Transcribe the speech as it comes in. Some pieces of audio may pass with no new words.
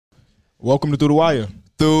Welcome to Through the Wire.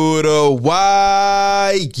 Through the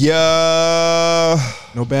wire.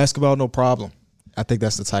 No basketball, no problem. I think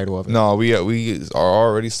that's the title of it. No, we are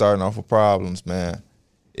already starting off with problems, man.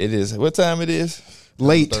 It is, what time it is?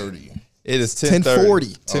 Late. 30. It is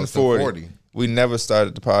 10:40. 10:40. We never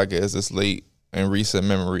started the podcast this late in recent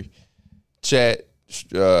memory. Chat,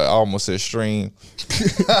 I almost said stream.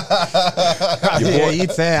 Yeah,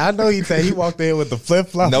 he'd say. I know he'd say he walked in with the flip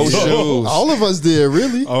flops. No shoes. All of us did,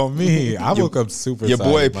 really. Oh me, I woke up super. Your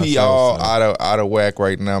boy excited P myself, all son. out of whack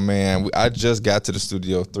right now, man. I just got to the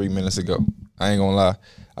studio 3 minutes ago. I ain't gonna lie.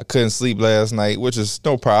 I couldn't sleep last night, which is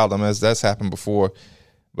no problem, as that's happened before.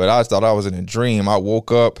 But I thought I was in a dream. I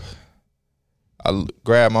woke up, I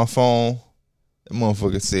grabbed my phone. The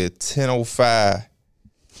motherfucker said 10:05.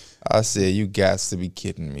 I said, you got to be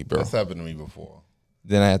kidding me, bro. That's happened to me before.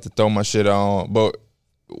 Then I had to throw my shit on. But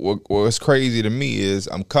what's crazy to me is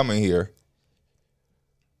I'm coming here,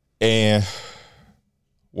 and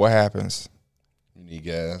what happens? You need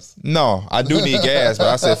gas. No, I do need gas, but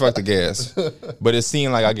I said fuck the gas. But it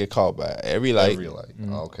seemed like I get caught by every light. Every light.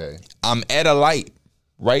 Okay. I'm at a light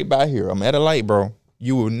right by here. I'm at a light, bro.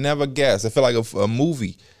 You will never guess. I feel like a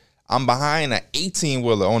movie. I'm behind an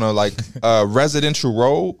 18-wheeler on a residential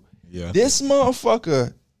road. Yeah. This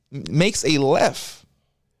motherfucker makes a left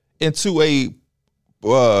into a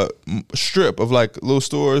strip of like little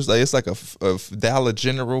stores. Like it's like a Dollar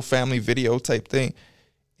General Family Video type thing,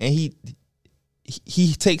 and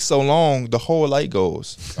he takes so long, the whole light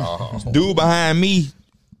goes. Oh. Dude behind me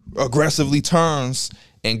aggressively turns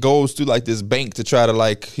and goes through like this bank to try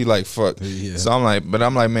to he fuck. Yeah. So I'm like,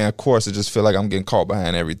 man, of course, I just feel like I'm getting caught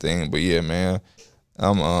behind everything. But yeah, man,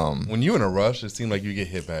 I'm When you in a rush, it seems like you get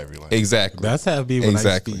hit by every light. exactly. That's how it be when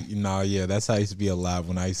Exactly. I used to be, that's how I used to be alive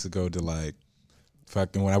when I used to go to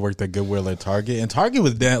when I worked at Goodwill at Target. And Target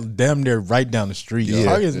was damn near right down the street. Yeah,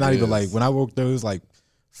 Target is not it even is. when I worked there, it was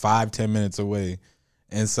 5-10 minutes away.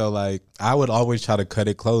 And so I would always try to cut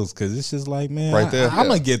it close because it's just man, Right there. I'm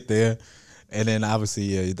gonna get there. And then obviously,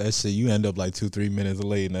 yeah, that shit, you end up 2-3 minutes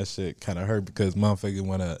late, and that shit kind of hurt because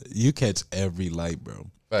motherfucker you catch every light, bro.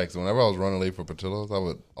 Facts. Whenever I was running late for Portillo's, I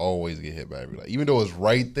would always get hit by every light. Even though it's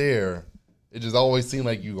right there, it just always seemed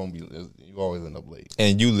like you always end up late.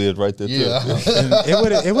 And you lived right there Yeah. too.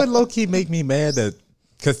 And it would low key make me mad that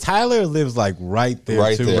because Tyler lives right there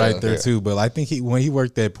Right too, there, right there yeah. too. But I think when he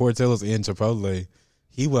worked at Portillo's in Chipotle,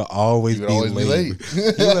 he would always, He would be, always be late.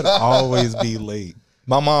 late. He would always be late.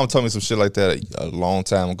 My mom told me some shit like that a long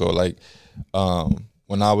time ago.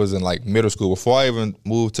 When I was in middle school, before I even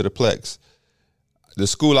moved to the Plex, the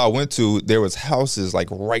school I went to, there was houses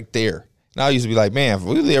right there. And I used to be like, man, if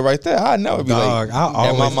we live right there, I know it'd be Dog, late. I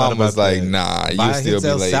And my always mom thought was about like, that. nah, you By still be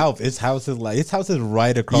Hinsdale late. South, it's houses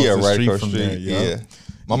right across Yeah, the right street across from the there. street. Yeah. Yeah.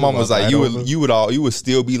 My You mom walk was like, right over. you would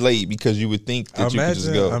still be late because you would think that you could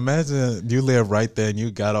just go. Imagine you live right there and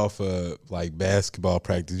you got off of basketball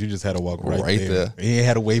practice. You just had to walk right there. there. You ain't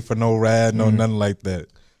had to wait for no ride, no nothing like that.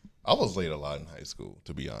 I was late a lot in high school,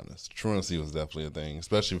 to be honest. Truancy was definitely a thing,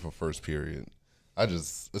 especially for first period.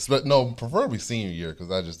 Preferably senior year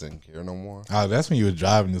because I just didn't care no more. Oh, that's when you were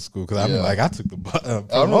driving to school. Because Yeah. I took the bus. For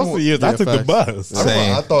remember most of the years, I yeah, took the facts. bus. I remember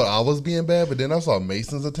Same. I thought I was being bad, but then I saw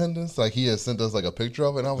Mason's attendance. He had sent us a picture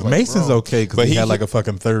of it, and I was Mason's bro. okay But because he he had could- a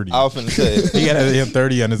fucking 30. I was finna say, He had a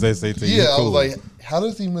 30 on his SAT. He Yeah, I cool. was like, how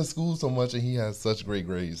does he miss school so much and he has such great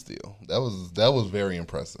grades still? That was very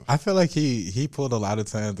impressive. I feel like he pulled a lot of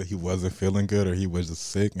times that he wasn't feeling good or he was just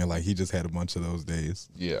sick and he just had a bunch of those days.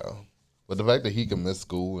 Yeah. But the fact that he can miss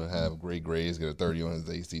school and have great grades, get a 30 on his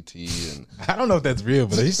ACT, and I don't know if that's real,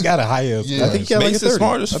 but he's got a higher. Yeah. I think he had Mason's a 30.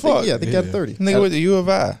 smart as I think, fuck. yeah, I think he had a 30. nigga with the U of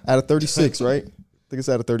I. Out of 36, right? I think it's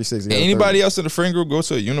out of 36. He had a 30. Anybody else in the friend group go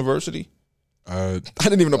to a university? I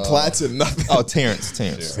didn't even apply to nothing. Oh, Terrence.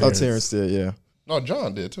 Oh, Terrence did, yeah. no,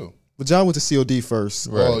 John did too. But John went to COD first.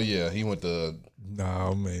 Oh yeah, he went to.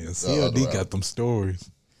 No man, other CLD route. got them stories.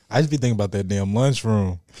 I just be thinking about that damn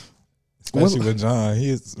lunchroom, especially with John.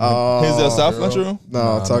 He's Is there a South Lunchroom?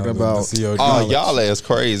 No, talking about. the COD. Oh, y'all ass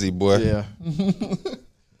crazy, boy. Yeah.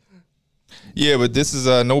 Yeah, but this is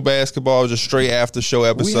no basketball, just straight after show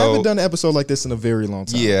episode. We haven't done an episode like this in a very long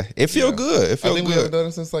time. Yeah, it feel good. It I feel think we haven't good. done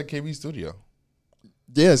it since KB Studio.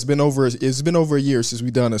 Yeah, it's been over a year since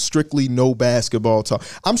we done a strictly no basketball talk.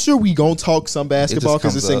 I'm sure we gonna talk some basketball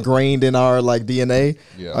because comes it's up. ingrained in our DNA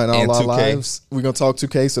Yeah. and all And our 2K. lives. We're gonna talk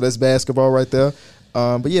 2K, so that's basketball right there.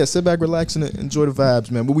 But yeah, sit back, relax, and enjoy the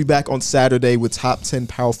vibes, man. We'll be back on Saturday with top 10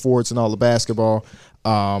 power forwards and all the basketball.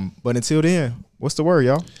 But until then, what's the word,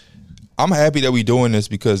 y'all? I'm happy that we doing this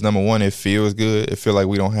because number one, it feels good. It feel like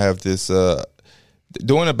we don't have this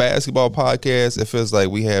doing a basketball podcast, it feels like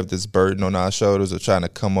we have this burden on our shoulders of trying to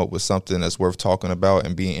come up with something that's worth talking about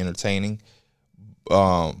and being entertaining,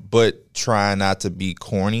 but trying not to be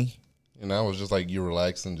corny. And I was just like you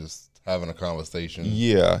relaxing, just having a conversation.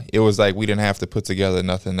 Yeah, it was like we didn't have to put together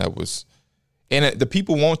nothing that was. And the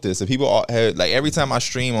people want this. The people all had, like, every time I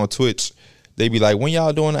stream on Twitch, they be like, when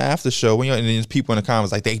y'all doing the after show? When y'all, and then there's people in the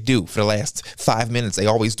comments like, they do for the last 5 minutes. They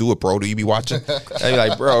always do it, bro. Do you be watching? They be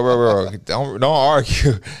like, bro, don't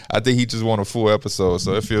argue. I think he just want a full episode,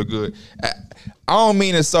 so it feel good. I don't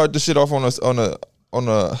mean to start the shit off on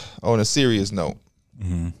a serious note.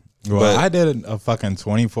 Mm-hmm. Well, I did a fucking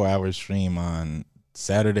 24-hour stream on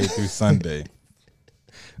Saturday through Sunday.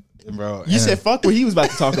 Bro, you said fuck what he was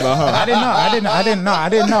about to talk about, huh? I didn't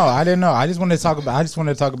know. I just wanted to talk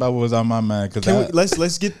about what was on my mind.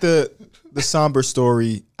 Let's get the somber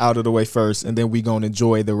story out of the way first, and then we gonna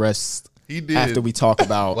enjoy the rest. He did after we talk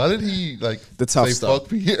about. Why did he like the tough say stuff? Fuck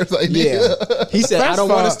Pierre? Like, yeah, he said I don't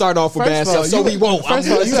want to start off with bad stuff, so we won't. First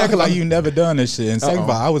of all, you acting like you never done this shit, and second of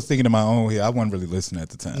all, I was thinking of my own here. I wasn't really listening at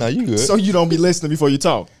the time. No, you good. So you don't be listening before you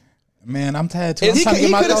talk. Man, I'm tired too. He could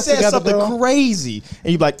have said something crazy,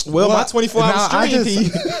 and you'd be like, "Well, my 24-hour stream."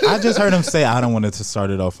 I just heard him say, "I don't want to start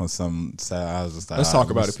it off on some." I was just like, let's talk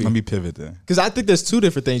about it. Let me pivot then, because I think there's two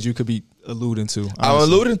different things you could be alluding to. Honestly. I'm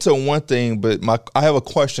alluding to one thing, but I have a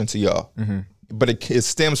question to y'all. Mm-hmm. But it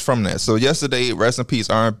stems from that. So yesterday, rest in peace,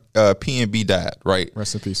 PNB died. Right.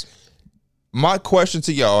 Rest in peace. My question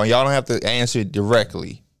to y'all, and y'all don't have to answer it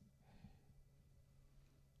directly.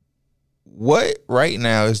 What right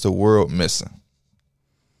now is the world missing?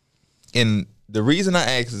 And the reason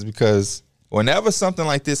I ask is because whenever something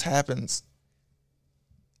like this happens,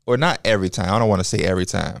 or not every time, I don't want to say every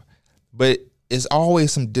time, but it's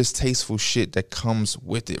always some distasteful shit that comes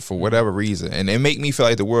with it for whatever reason. And it make me feel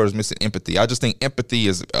like the world is missing empathy. I just think empathy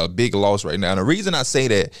is a big loss right now. And the reason I say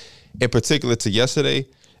that in particular to yesterday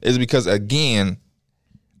is because, again,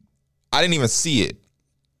 I didn't even see it.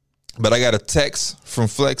 But I got a text from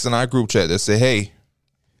Flex in our group chat that said, hey,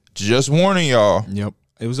 just warning y'all. Yep.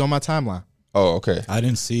 It was on my timeline. Oh, okay. I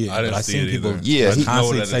didn't see it. I didn't see it people either. Yeah, he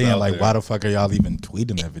constantly saying, like, why the fuck are y'all even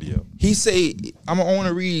tweeting that video? He say, I want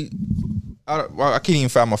to read, I can't even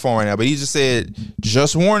find my phone right now, but he just said,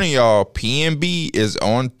 just warning y'all, PNB is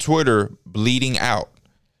on Twitter bleeding out.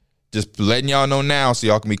 Just letting y'all know now so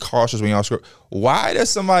y'all can be cautious when y'all scroll. Why does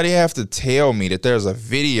somebody have to tell me that there's a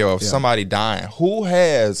video of somebody dying? Who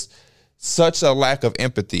has such a lack of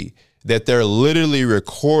empathy that they're literally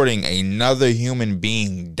recording another human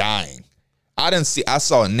being dying? I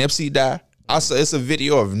saw Nipsey die. It's a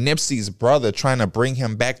video of Nipsey's brother trying to bring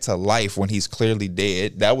him back to life when he's clearly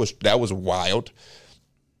dead. That was wild.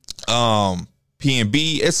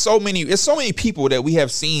 PNB, it's so many people that we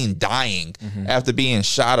have seen dying after being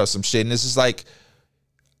shot or some shit, and it's just like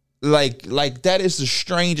that is the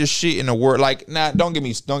strangest shit in the world. Like, don't get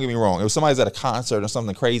me wrong. If somebody's at a concert or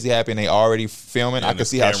something crazy happened, they already filming. I can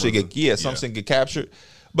see how shit something get captured.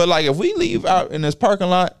 But like, if we leave out in this parking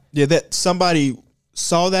lot, that somebody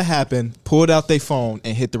saw that happen, pulled out their phone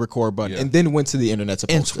and hit the record button, and then went to the internet to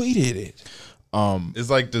post and tweeted it. It's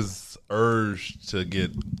like this urge to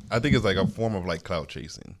get. I think it's like a form of like clout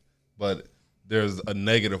chasing, but there's a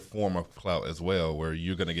negative form of clout as well, where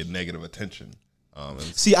you're gonna get negative attention.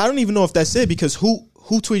 See, I don't even know if that's it, because who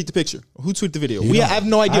tweeted the picture? Who tweeted the video? I have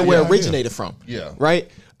no idea where it originated from. Yeah. Right?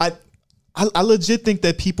 I legit think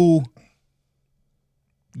that people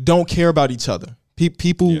don't care about each other.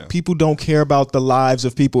 People don't care about the lives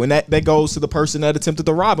of people. And that goes to the person that attempted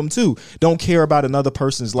to rob them too. Don't care about another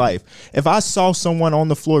person's life. If I saw someone on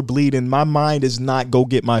the floor bleeding, my mind is not go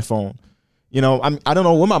get my phone. You know, I don't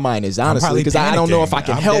know what my mind is, honestly, because I don't know if I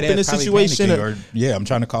can help in this situation. I'm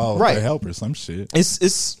trying to call for help or some shit.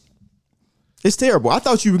 It's terrible. I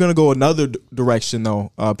thought you were gonna go another direction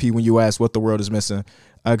though, P, when you asked what the world is missing,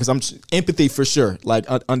 because empathy for sure. Like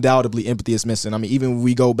undoubtedly, empathy is missing. I mean, even when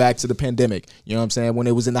we go back to the pandemic, you know what I'm saying? When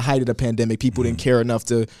it was in the height of the pandemic, people didn't care enough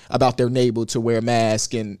about their neighbor to wear a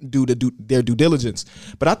mask and do their due diligence.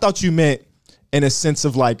 But I thought you meant in a sense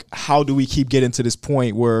of like, how do we keep getting to this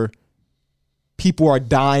point where people are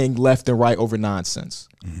dying left and right over nonsense?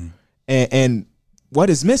 Mm-hmm. And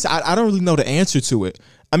what is missing? I don't really know the answer to it.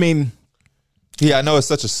 I mean, yeah, I know it's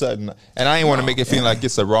such a sudden, and I ain't want to make it feel like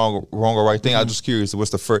it's a wrong or right thing. I'm just curious, what's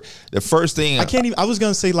the first thing? I can't even. I was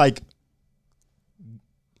gonna say like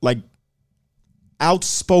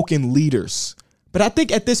outspoken leaders, but I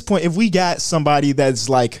think at this point, if we got somebody that's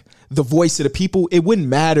like the voice of the people, it wouldn't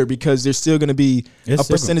matter, because there's still going to be a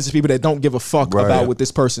percentage of people that don't give a fuck about what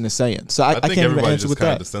this person is saying. So I can't even answer with that.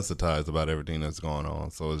 Everybody's just kind of desensitized about everything that's going on.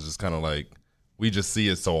 So it's just kind of like we just see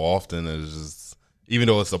it so often. It's just even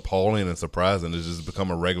though it's appalling and surprising, it's just become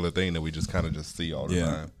a regular thing that we just kind of just see all the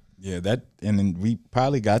time. Yeah, that, and then we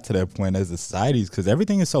probably got to that point as a society because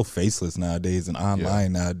everything is so faceless nowadays and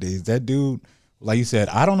online nowadays. That dude, like you said,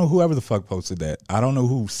 I don't know whoever the fuck posted that. I don't know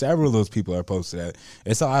who several of those people are posted that.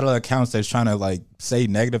 It's a lot of accounts that's trying to like say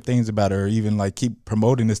negative things about her or even like keep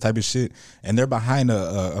promoting this type of shit. And they're behind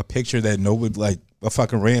a picture that nobody, like a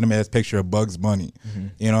fucking random ass picture of Bugs Bunny.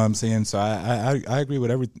 You know what I'm saying? So I agree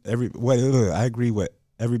with I agree with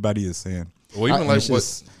everybody is saying. Well, even like what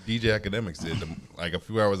DJ Academics did, like a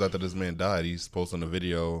few hours after this man died, he's posting a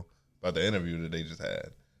video about the interview that they just had.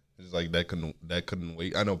 It's like that couldn't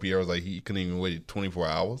wait. I know Pierre was like he couldn't even wait 24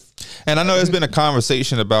 hours. And I know there's been a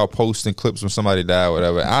conversation about posting clips when somebody died, or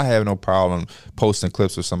whatever. I have no problem posting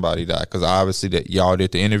clips when somebody died because obviously that y'all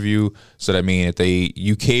did the interview, so that means that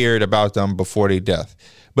you cared about them before their death.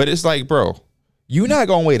 But it's like, bro, you not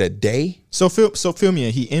gonna wait a day? So fill me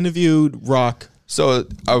in. He interviewed Rock. So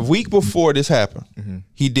a week before this happened,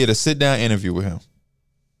 he did a sit down interview with him.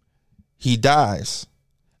 He dies,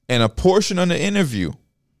 and a portion of the interview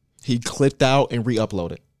He clipped out and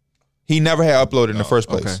re-uploaded. he never had uploaded in the first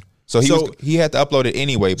place. okay. So he had to upload it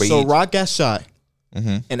anyway. But Rock got shot,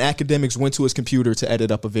 and Academics went to his computer to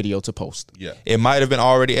edit up a video to post. Yeah. it might have been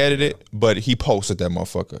already edited, but he posted that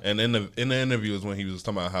motherfucker. And in the interview is when he was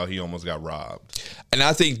talking about how he almost got robbed. And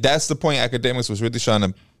I think that's the point Academics was really trying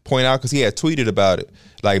to point out because he had tweeted about it.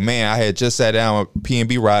 Like, man, I had just sat down with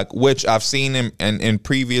PNB Rock, which I've seen him in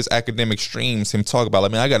previous Academic streams, him talk about,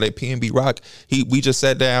 like, man, I got a PNB Rock. We just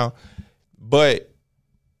sat down. But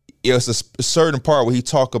it was a certain part where he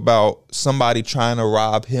talked about somebody trying to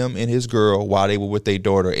rob him and his girl while they were with their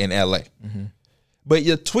daughter in LA. But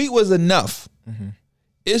your tweet was enough.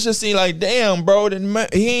 It just seemed like, damn, bro,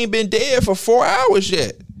 he ain't been dead for 4 hours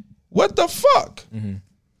yet. What the fuck?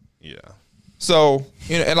 Yeah. So,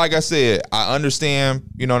 you know, and like I said, I understand,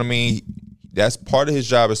 you know what I mean? That's part of his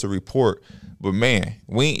job is to report. But man,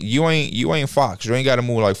 you ain't Fox. You ain't got to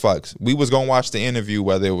move like Fox. We was going to watch the interview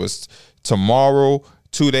whether it was tomorrow,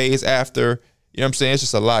 2 days after. You know what I'm saying? It's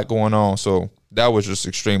just a lot going on. So that was just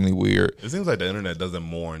extremely weird. It seems like the internet doesn't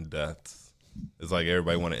mourn deaths. It's like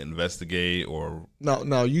everybody want to investigate or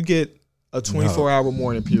No, you get a 24-hour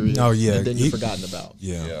mourning period. No, yeah. And then you're forgotten about.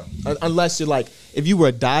 Yeah. Unless you're like, if you were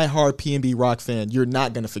a diehard PNB Rock fan, you're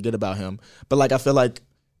not going to forget about him. But like, I feel like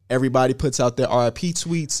everybody puts out their RIP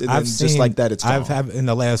tweets, and then just like that, it's gone. In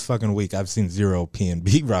the last fucking week, I've seen 0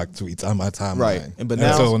 PNB Rock tweets on my timeline. Right. But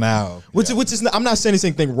now, which is I'm not saying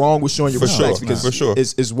anything wrong with showing your respects because for sure.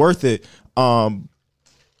 it's worth it.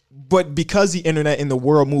 But because the internet and the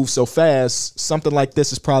world moves so fast, something like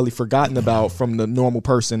this is probably forgotten about from the normal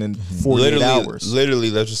person in 48 hours. Literally,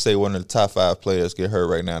 let's just say one of the top 5 players get hurt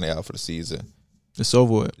right now and they're out for the season. It's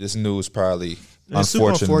over with. This news probably, It's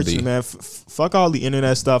super unfortunately, unfortunate, man. Fuck all the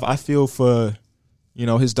internet stuff. I feel for,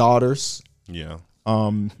 his daughters, yeah.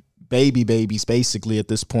 babies, basically at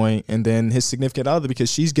this point, and then his significant other because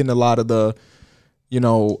she's getting a lot of the,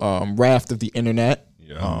 wrath of the internet.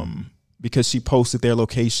 Yeah. Because she posted their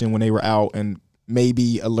location when they were out and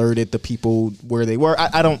maybe alerted the people where they were.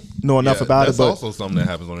 I don't know enough about it, but that's also something that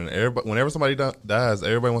happens whenever somebody dies.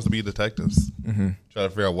 Everybody wants to be detectives. Try to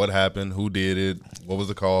figure out what happened, who did it, what was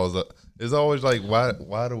the cause. It's always like,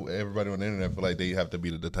 why do everybody on the internet feel like they have to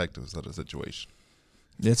be the detectives of the situation?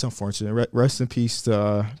 it's unfortunate. Rest in peace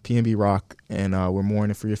to PNB Rock, and we're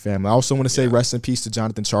mourning for your family. I also want to say rest in peace to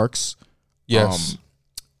Jonathan Tjarks. Yes.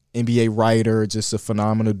 NBA writer, just a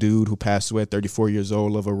phenomenal dude who passed away at 34 years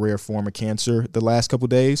old of a rare form of cancer the last couple of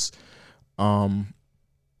days. I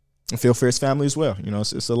feel for his family as well.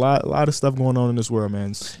 It's a lot of stuff going on in this world,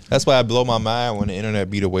 man. That's why I blow my mind when the internet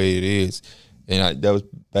be the way it is. And that was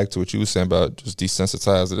back to what you were saying about just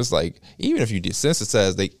desensitized. It's like, even if you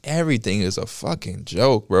desensitize, everything is a fucking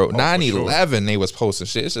joke, bro. 9/11, they was posting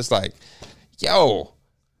shit. It's just like, yo,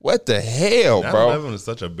 what the hell, bro? 9/11 is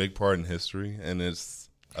such a big part in history, and it's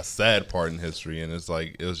a sad part in history, and it's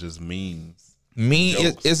like it was just memes.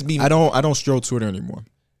 I don't stroll Twitter anymore.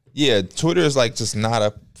 Yeah, Twitter is like just not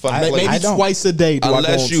a fun place. Maybe twice a day do I go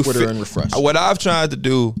on Twitter and refresh. What I've tried to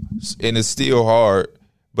do, and it's still hard,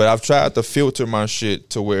 but I've tried to filter my shit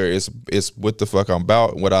to where it's what the fuck I'm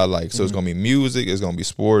about, what I like. So it's gonna be music, it's gonna be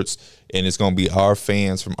sports, and it's gonna be our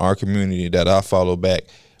fans from our community that I follow back.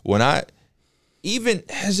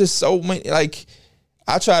 It's just so many, like,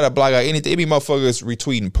 I try to block out anything. It be motherfuckers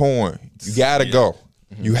retweeting porn. You gotta go.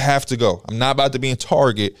 You have to go. I'm not about to be in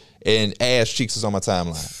Target and ass cheeks is on my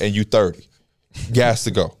timeline and you 30. Gas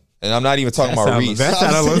to go. And I'm not even talking about Reese. That's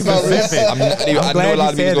not a little specific. I know a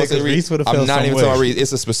lot of people go say Reese. I'm not even talking about Reese.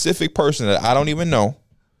 It's a specific person that I don't even know,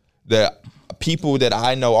 that people that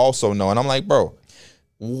I know also know. And I'm like, bro,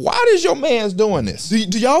 why does your man's doing this?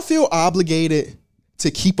 Do y'all feel obligated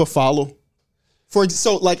to keep a follow?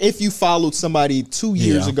 So like if you followed somebody 2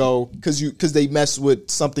 years ago because they messed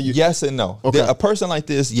with something you Yes and no. Okay. A person like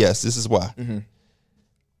this, yes, this is why.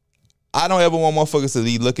 I don't ever want motherfuckers to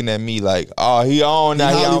be looking at me like, oh, he on now,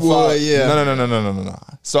 he on Hollywood, follow. yeah. No.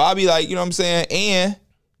 So I'll be like, you know what I'm saying? And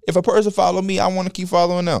if a person follow me, I want to keep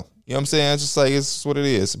following them. You know what I'm saying? It's just like, it's what it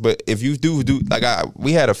is. But if you do like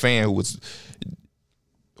we had a fan who was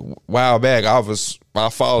a while back, I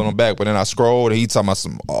followed him back, but then I scrolled and he talking about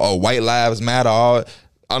some white lives matter,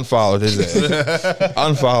 unfollowed his ass.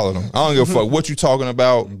 Unfollowed him. I don't give a fuck what you talking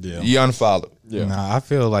about. Yeah. You unfollowed. Yeah. Nah, I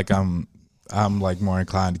feel like I'm like more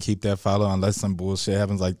inclined to keep that follow unless some bullshit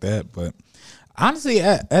happens like that. But honestly,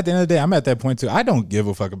 at the end of the day, I'm at that point too. I don't give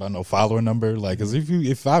a fuck about no follower number. Like, cause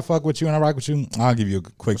if I fuck with you and I rock with you, I'll give you a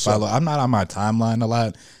quick follow. I'm not on my timeline a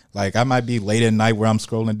lot. Like, I might be late at night where I'm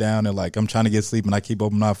scrolling down and like I'm trying to get sleep and I keep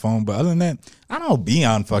opening my phone. But other than that, I don't be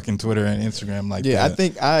on fucking Twitter and Instagram like that. Yeah,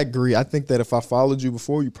 I agree. I think that if I followed you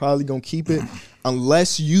before, you probably gonna keep it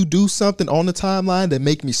unless you do something on the timeline that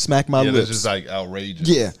make me smack my Yeah, lips. that's just like outrageous.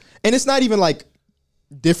 Yeah. And it's not even like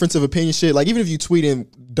difference of opinion shit. Like even if you tweet in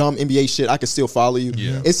dumb NBA shit, I could still follow you.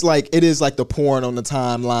 Yeah. It's like it is like the porn on the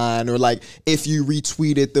timeline, or like if you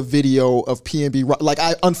retweeted the video of PNB, like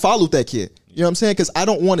I unfollowed that kid. You know what I'm saying? Because I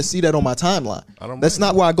don't want to see that on my timeline. That's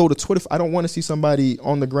not why I go to Twitter. I don't want to see somebody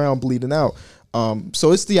on the ground bleeding out.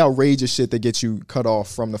 So it's the outrageous shit that gets you cut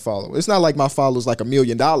off from the follow. It's not like my followers like $1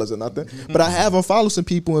 million or nothing, but I have unfollowed some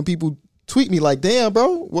people and people tweet me like, "Damn,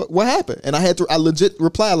 bro, what happened?" And I legit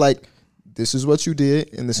reply like, "This is what you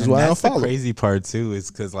did, and this is why I that's the unfollowed." crazy part too,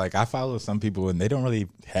 is because like I follow some people and they don't really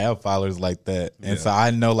have followers like that, and so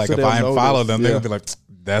I know like So if they'll I unfollow notice, them, yeah. they'll be like,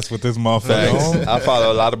 "That's what this motherfucker Facts. on." I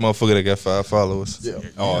follow a lot of motherfuckers that got 5 followers. Yeah.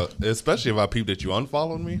 Oh, especially if I peep that you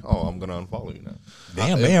unfollowed me. Oh, I'm gonna unfollow you now.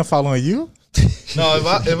 Damn, they unfollowing you? No,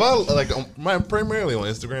 if I like primarily on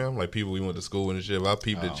Instagram, like people we went to school with and shit. If I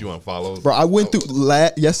peep that you unfollowed, Bro, I went through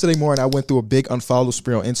yesterday morning. I went through a big unfollow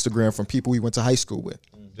spree on Instagram from people we went to high school with,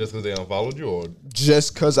 just because they unfollowed you, or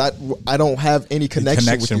just because I don't have any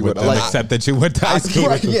connection with you. them, Like, except that you went to high school.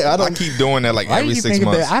 right, yeah, I I don't keep doing that like Why do every you 6 think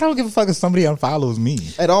months. that? I don't give a fuck if somebody unfollows me.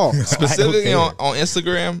 at all. Specifically care. on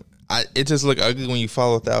Instagram, it just look ugly when you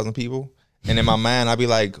follow 1,000 people. And in my mind, I'd be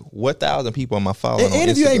like, what 1,000 people am I following on And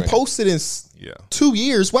if Instagram? you ain't posted in yeah. 2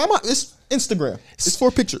 years, why am I? It's Instagram. It's 4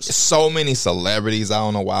 pictures. So many celebrities, I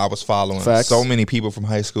don't know why I was following. Facts. So many people from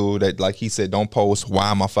high school that, like he said, don't post. Why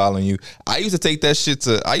am I following you? I used to take that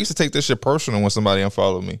shit personal when somebody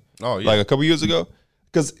unfollowed me. Oh, yeah. Like a couple years ago.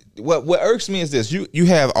 Because what irks me is this: you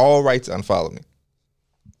have all right to unfollow me,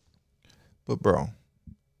 but bro,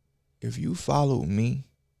 if you follow me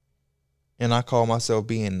and I call myself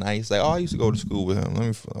being nice, like, oh, I used to go to school with him,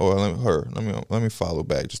 let me follow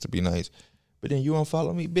back just to be nice. But then you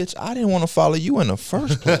unfollow me, bitch. I didn't want to follow you in the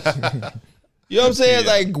first place. You know what I'm saying?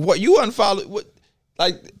 Yeah. Like, what you unfollow? What,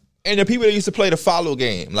 like, and the people that used to play the follow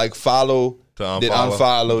game, like follow, To did unfollow.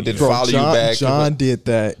 unfollow, did Bro, follow you back. John did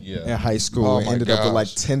that Yeah. in high school Oh and my ended up with like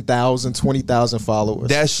gosh. 10,000, 20,000 followers.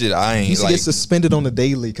 That shit, I he ain't used to like. get suspended on the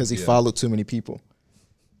daily because he Yeah. followed too many people.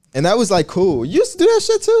 And that was like cool. You used to do that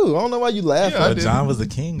shit too. I don't know why you laugh. Yeah, I at But it. John was the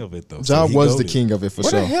king of it though. John he was the goated. king of it for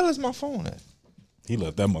Where sure. the hell is my phone at? He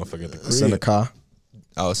left that motherfucker at the crib. It's in the car.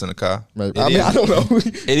 Oh, it's in the car. Maybe. It I mean, is. I don't know.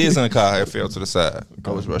 It is in the car. It fell to the side.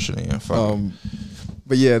 I was rushing in. Fuck it.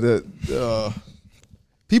 But yeah, the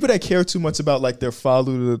people that care too much about like their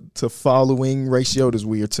follow to following ratio is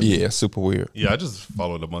weird to me. Yeah, super weird. Yeah, I just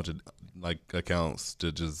followed a bunch of like accounts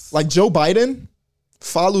to just Like Joe Biden,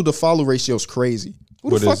 follow to follow ratio is crazy. Who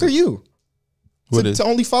What the fuck is are it? you? What to, is to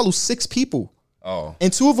only follow 6 people, oh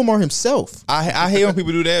and 2 of them are himself. I hate when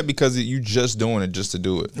people do that because you just doing it just to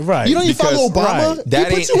do it. Right. You don't even follow Because- Obama. right.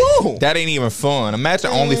 He put you on. That ain't even fun. Imagine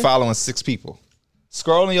only following 6 people.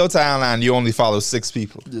 Scrolling your timeline, you only follow 6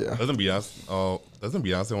 people. Yeah, doesn't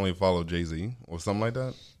Beyonce only follow Jay-Z or something like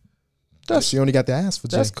that? she only got the ass for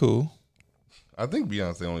Jay. That's cool. I think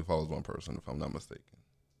Beyonce only follows one person, if I'm not mistaken.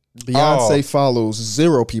 Beyonce follows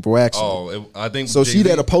 0 people actually. I think So she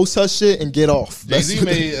there to post her shit and get off. Jay-Z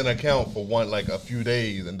made an account for a few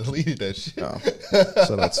days and deleted that shit. Oh,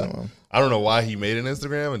 shout out to him. I don't know why he made an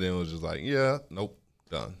Instagram and then it was just like, yeah, nope,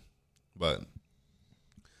 done. But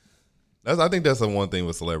I think that's the one thing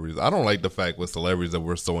with celebrities. I don't like the fact with celebrities that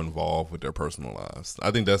we're so involved with their personal lives.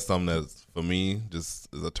 I think that's something that's, for me,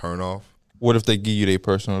 just is a turnoff. What if they give you their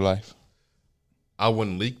personal life? I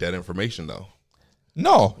wouldn't leak that information though.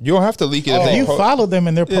 No, you don't have to leak it. if they You po- follow them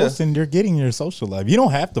and they're Yeah. posting, you're getting your social life. You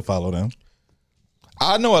don't have to follow them.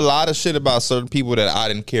 I know a lot of shit about certain people that I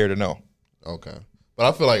didn't care to know. Okay. But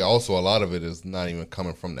I feel like also a lot of it is not even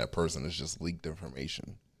coming from that person. It's just leaked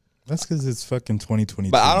information. That's because it's fucking 2022.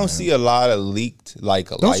 But I don't see a lot of leaked like.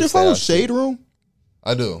 Don't you follow Shade Room?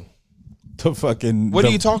 I do. the fucking. What are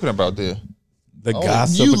you talking about there? The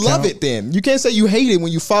gossip. You account? love it then. You can't say you hate it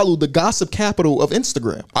when you follow the gossip capital of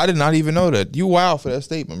Instagram. I did not even know that. You wild for that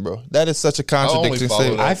statement, bro. That is such a contradicting follow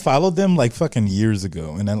statement. that. I followed them like fucking years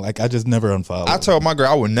ago, and then like I just never unfollowed. I told my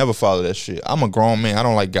girl I would never follow that shit. I'm a grown man. I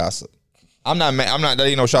don't like gossip. I'm not. That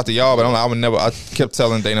ain't no shot to y'all, but I would never. I kept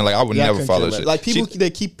telling Dana like I would never follow that shit. Like people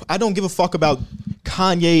that keep. I don't give a fuck about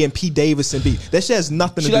Kanye and Pete Davidson beat. That shit has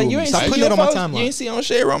nothing to She do like, with you me. ain't Stop see- putting you it on my don't follow- You timeline. ain't see on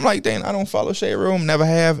Shade Room. I'm like, Dana, I don't follow Shade Room. Never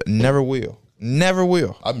have. Never will. Never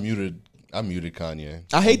will. I muted Kanye.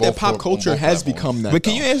 I hate On that both- pop on culture both has platforms. become that. But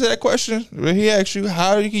can though. you answer that question? When he asked you,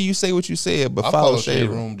 how can you say what you said, but I follow follow Shade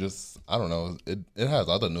Room? Just I don't know. It has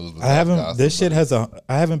other news. I haven't. Gossip, This shit but has a.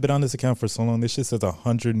 I haven't been on this account for so long. This shit says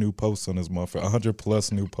 100 new posts on this motherfucker. 100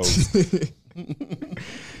 plus new posts.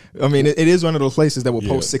 I mean, it is one of those places that will Yeah.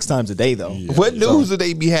 post 6 times a day, though. Yeah. What news do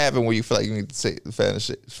they be having where you feel like you need to say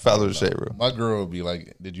follow the Shade Room? my girl would be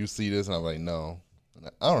like, "Did you see this?" And I'm like, "No."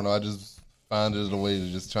 And I don't know. I just find it a way to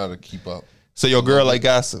just try to keep up. So your girl like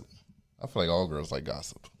gossip. I feel like all girls like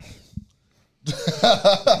gossip,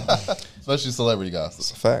 especially celebrity gossip.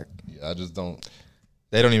 It's a fact. Yeah, I just don't.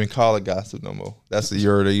 They don't even call it gossip no more. That's the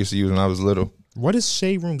word they used to use when I was little. What is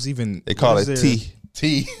Shade Rooms even? They call what it is their- tea.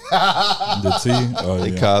 T. The T. Oh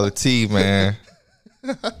They yeah. call it tea, man.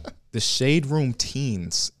 The Shade Room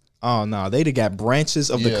Teens. Oh no, they got branches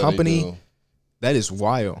of Yeah, the they company. do. That is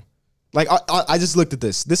wild. Like I just looked at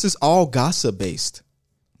this. This is all gossip based.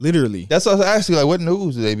 Literally. That's what I was asking. Like, what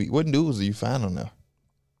news do they be? What news do you find on there?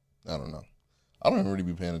 I don't know. I don't even really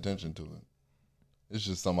be paying attention to it. It's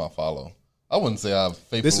just something I follow. I wouldn't say I've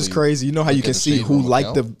faithfully. This is crazy. You know how you look at can the see Shade who Room liked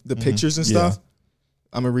account? the pictures and Yeah. stuff?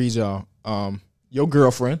 I'm gonna read y'all. Your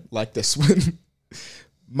girlfriend liked this one.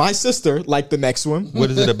 My sister liked the next one. What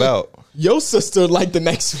is it about? Your sister liked the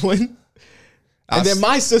next one. And then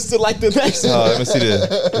my sister liked the next one. Let me see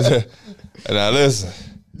this. Now listen.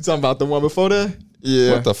 You talking about the one before that?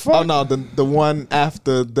 Yeah. What the fuck? Oh no, the one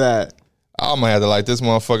after that. I'm gonna have to like this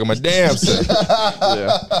motherfucker my damn self.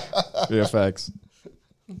 Yeah, facts.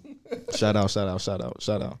 Shout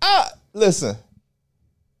out. Listen.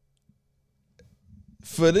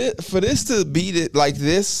 For this to beat it like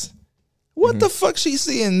this, what the fuck she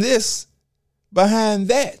seeing this behind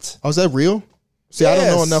that? Oh, is that real? See, I don't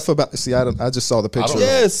know Yes. enough about. See, I just saw the I picture. don't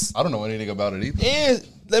Yes. know. I don't know anything about it either. And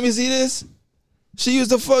let me see this. She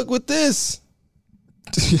used to fuck with this.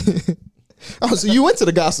 Oh, so you went to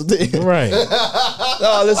the gossip then? Right.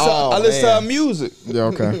 I listen to her music. Yeah,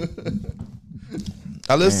 okay.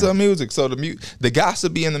 I listen to her music. So the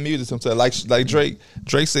gossip be in the music sometimes. Like Drake.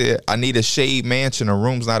 Drake said, I need a shade mansion. A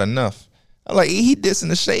room's not enough. I'm like, he dissing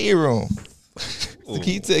the shade room.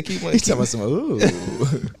 Keep He's talking about some. Ooh. I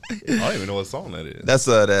don't even know what song that is. That's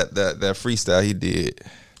that freestyle he did.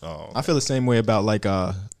 Oh, I feel the same way about like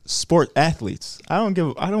sport athletes. I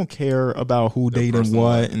don't care about who dating personal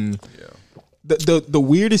what, life. and yeah. the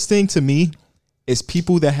weirdest thing to me is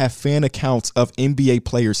people that have fan accounts of NBA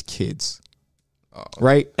players' kids.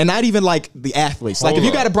 Right? And not even like the athletes. Like if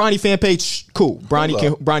you got a Bronny fan page, cool.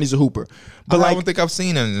 Bronny's a hooper. But I like don't think I've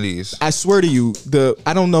seen any of these. I swear to you,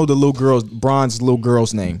 I don't know the little girl's Bron's little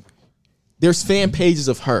girl's name. There's fan pages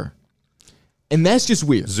of her. And that's just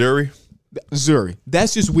weird. Zuri. Zuri.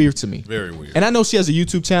 That's just weird to me. Very weird. And I know she has a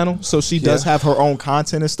YouTube channel, so she does have her own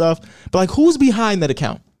content and stuff. But like, who's behind that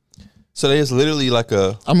account? So there's literally like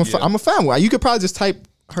a. I'm a fan. You could probably just type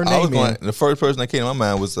her I was name in. going, the first person that came to my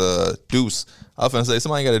mind was Deuce. I was gonna say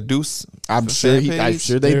somebody got a Deuce. I'm sure fan I'm page?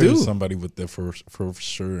 sure they There do. is somebody with that for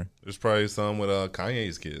sure. There's probably some with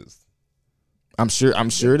Kanye's kids. I'm sure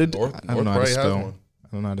they do. North- I don't know how to North probably has spell. one. I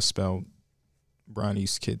don't know how to spell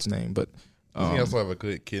Bronny's kid's name, but Doesn't he also have a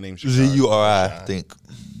kid named Chicago? Zuri, I think.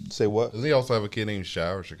 Say what? Doesn't he also have a kid named Shy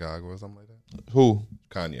or Chicago or something like that? Who?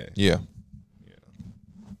 Kanye. Yeah.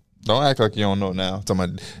 Don't act like you don't know now. Talking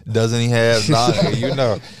about, doesn't he have? Nah, you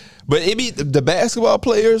know. But it be the basketball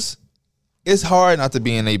players. It's hard not to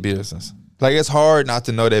be in their business. Like it's hard not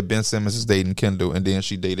to know that Ben Simmons is dating Kendall, and then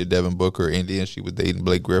she dated Devin Booker, and then she was dating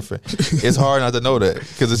Blake Griffin. It's hard not to know that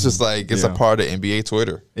because it's just like it's a Yeah. part of NBA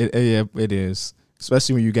Twitter. it is.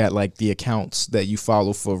 especially when you got like the accounts that you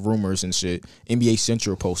follow for rumors and shit. NBA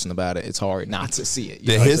Central posting about it. It's hard not to see it.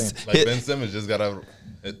 You know what I'm saying? Like Ben Simmons just got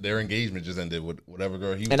their engagement just ended with whatever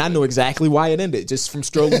girl he was And I with. know exactly why it ended, just from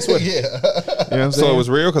strolling Twitter. Yeah. You know what I'm So saying? it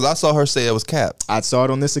was real because I saw her say it was cap. I saw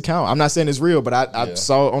it on this account. I'm not saying it's real, but I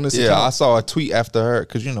saw it on this Yeah, account. I saw a tweet after her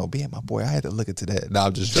because being my boy, I had to look into that. No,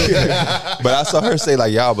 I'm just joking. But I saw her say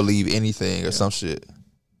like y'all believe anything or some shit.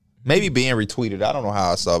 Maybe being retweeted. I don't know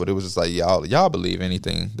how I saw, but it was just like y'all believe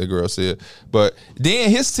anything the girl said. But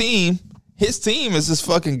then his team is just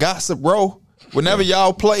fucking gossip, bro. Whenever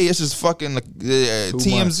y'all play, it's just fucking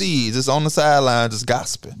TMZ just on the sideline, just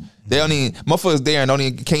gossiping. They don't even motherfuckers there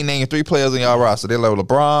and can't name 3 players on y'all roster. They like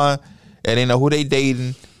LeBron, and they know who they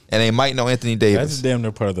dating, and they might know Anthony Davis. That's damn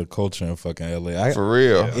near part of the culture in fucking LA. For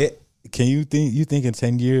real. Can you think in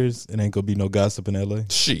 10 years it ain't gonna be no gossip in LA?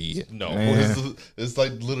 Shit. No, it's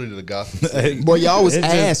like literally the gossip. Boy, y'all was It's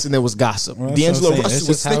just- ass and there was gossip. Well, that's what I'm D'Angelo saying. Russell It's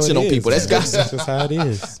was just how snitching it on is, people. That's man. gossip. That's just how it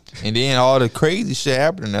is. And then all the crazy shit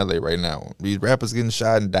happening in LA right now. These rappers getting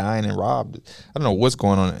shot and dying and robbed. I don't know what's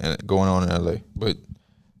going on in LA, but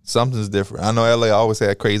something's different. I know LA always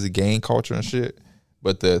had crazy gang culture and shit,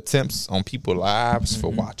 but the attempts on people's lives for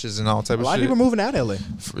watches and all type A of lot of shit, people are moving out of LA.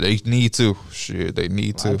 they need to. Shit, they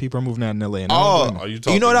need A lot of to. people are moving out in LA. And I don't blame them. Are you You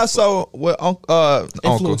talking know what I saw? What Uncle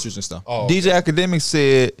Influencers and stuff. Oh, DJ Academic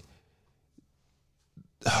said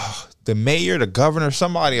the mayor, the governor,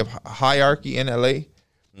 somebody of hierarchy in LA,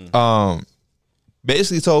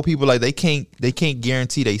 basically told people like they can't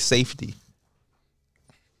guarantee their safety.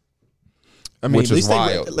 I mean, Which at is least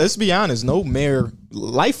wild. let's be honest. No mayor,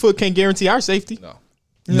 Lightfoot can't guarantee our safety. No.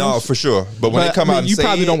 No, for sure. But when But, they come I mean, out and you say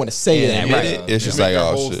probably it don't want to say and that, admit right? it, it's just Make like,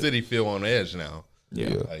 our oh whole shit. city feel on edge now. Yeah.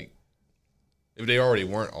 Like if they already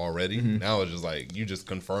weren't already, now it's just like you just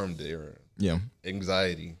confirmed their Yeah.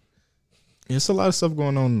 anxiety. It's a lot of stuff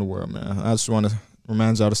going on in the world, man. I just want to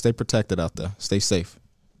remind y'all to stay protected out there. Stay safe.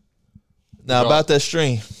 Now about that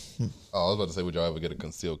stream. Oh, I was about to say, would y'all ever get a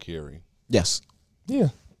concealed carry? Yes. Yeah.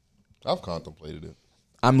 I've contemplated it.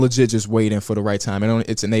 I'm legit just waiting for the right time.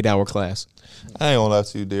 It's an 8-hour class. I ain't gonna lie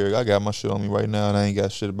to you, Derek. I got my shit on me right now and I ain't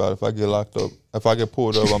got shit about it. If I get locked up, if I get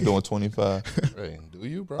pulled up, I'm doing 25. Hey, do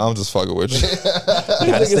you, bro? I'm just fucking with you.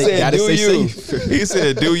 Gotta stay safe. He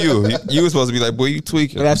said, do you. You was supposed to be like, boy, you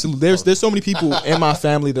tweaking. But absolutely. There's so many people in my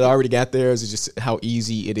family that already got theirs. It's just how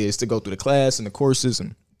easy it is to go through the class and the courses,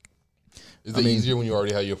 and Is it easier when you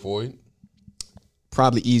already have your FOID?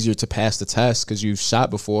 probably easier to pass the test because you've shot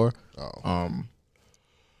before. Oh.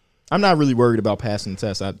 I'm not really worried about passing the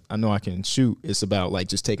test. I know I can shoot. It's about like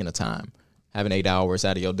just taking the time, having 8 hours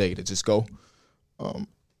out of your day to just go.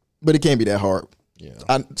 But it can't be that hard.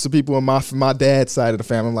 Yeah. So people on my dad's side of the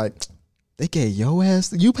family, I'm like, they gave your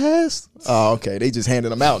ass, you passed? Oh, okay. They just handed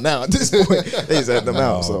them out now at this point. They just handed them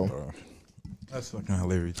out. So. Bro. That's fucking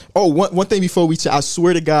hilarious. Oh, one thing before I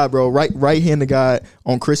swear to God, bro, right hand to God,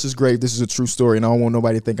 on Chris's grave, this is a true story, and I don't want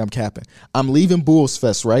nobody to think I'm capping. I'm leaving Bulls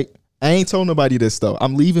Fest, right? I ain't told nobody this though.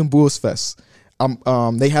 I'm leaving Bulls Fest.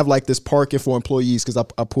 They have like this parking for employees because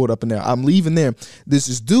I pulled up in there. I'm leaving there. There's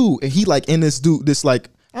this dude, and he like in this like,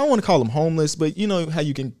 I don't want to call him homeless, but you know how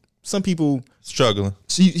you can, some people Struggling.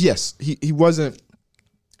 yes, he wasn't,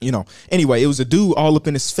 anyway, it was a dude all up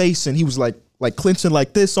in his face, and he was like clenching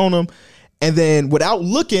like this on him. And then without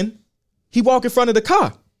looking, he walk in front of the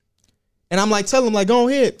car. And I'm like, tell him, like, go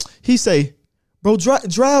ahead. He say, bro,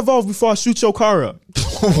 drive off before I shoot your car up.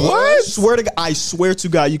 What? I swear to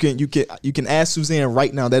God, you can ask Suzanne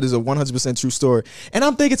right now. That is a 100% true story. And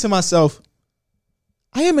I'm thinking to myself,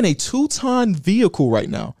 I am in a 2-ton vehicle right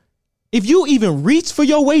now. If you even reach for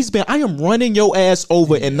your waistband, I am running your ass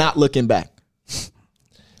over and not looking back.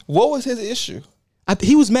 What was his issue?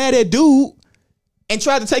 He was mad at dude and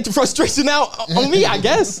tried to take the frustration out on me, I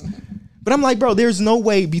guess. But I'm like, bro, there's no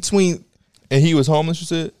way between. And he was homeless, you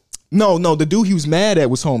said? No, the dude he was mad at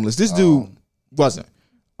was homeless. This dude wasn't.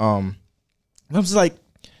 I was like,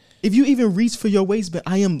 if you even reach for your waistband,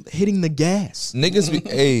 I am hitting the gas. Niggas be,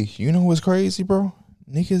 hey, you know what's crazy, bro?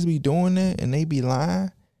 Niggas be doing that and they be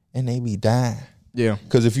lying and they be dying. Yeah.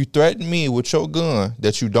 Because if you threaten me with your gun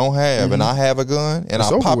that you don't have and I have a gun and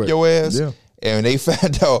It's I over pop with. your ass Yeah. and they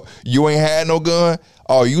found out you ain't had no gun,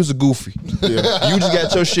 oh, you was a goofy. You just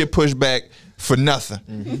got your shit pushed back for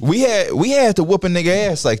nothing. We had to whoop a nigga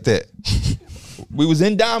ass like that. We was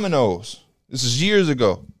in Domino's. This is years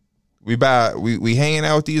ago. We hanging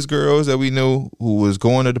out with these girls that we knew who was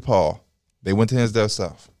going to DePaul. They went to Hinsdale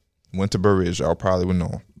South. Went to Burridge. Y'all probably would know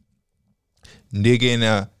them. Nigga in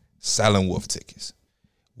there selling wolf tickets.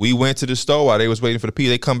 We went to the store while they was waiting for the P.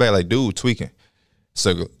 They come back like, dude, tweaking.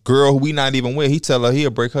 So girl who we not even with, he tell her he'll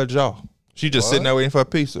break her jaw. She just sitting there waiting for a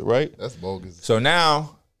pizza, right? That's bogus. So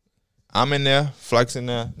now I'm in there, Flex in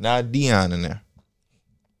there. Now Dion in there.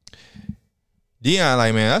 Dion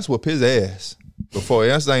like, man, that's whoop his ass. Before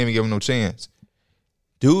that's not even give him no chance.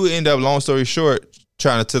 Dude end up, long story short,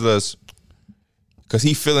 trying to tell us, because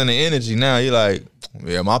he feeling the energy now. He like,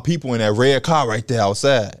 yeah, my people in that red car right there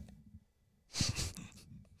outside.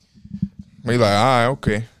 We like, all right,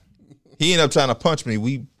 okay. He ended up trying to punch me.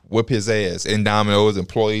 We whip his ass. And Domino's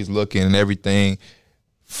employees looking and everything,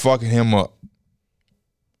 fucking him up.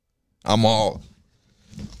 I'm all.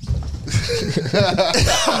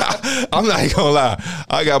 I'm not gonna lie.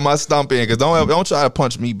 I got my stump in because don't try to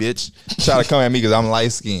punch me, bitch. Try to come at me because I'm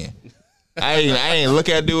light skinned. I ain't look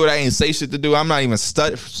at dude. I ain't say shit to dude. I'm not even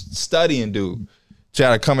studying dude.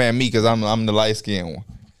 Try to come at me because I'm the light skinned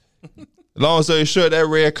one. Long story short, that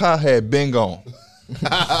red car had been gone.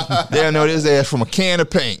 They'll know this ass from a can of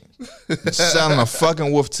paint. Selling a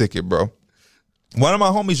fucking wolf ticket, bro. One of my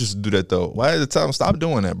homies used to do that though. Why did I tell him stop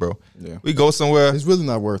doing that, bro? Yeah. We go somewhere. It's really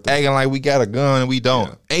not worth it. Acting like we got a gun and we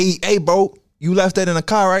don't. Hey, bro, you left that in the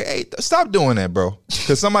car, right? Hey, stop doing that, bro.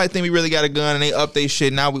 Because somebody think we really got a gun and they up their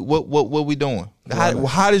shit. Now what we doing?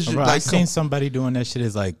 How did you? Bro, like, I seen somebody doing that shit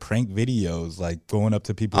as like prank videos, like going up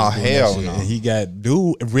to people. Oh, doing hell that shit. no. And he got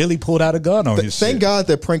dude really pulled out a gun on his Thank shit. God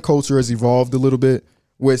that prank culture has evolved a little bit,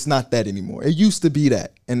 where it's not that anymore. It used to be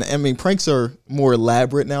that. And I mean, pranks are more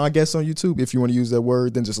elaborate now, I guess, on YouTube, if you want to use that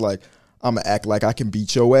word, than just like, I'm going to act like I can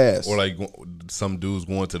beat your ass. Or like some dudes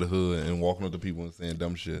going to the hood and walking up to people and saying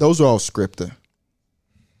dumb shit. Those are all scripted.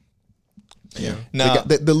 Yeah. Now,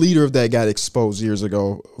 The leader of that got exposed years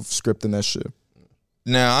ago of scripting that shit.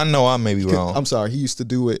 now I know I may be wrong. I'm sorry. He used to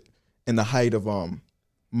do it in the height of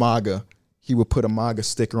MAGA. He would put a MAGA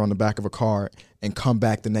sticker on the back of a car and come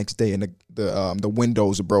back the next day and the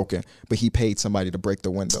windows are broken, but he paid somebody to break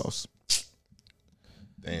the windows.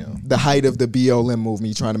 Damn. The height of the BLM movement,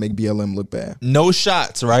 you trying to make BLM look bad. No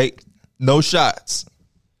shots, right? No shots.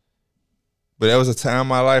 But there was a time in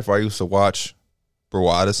my life where I used to watch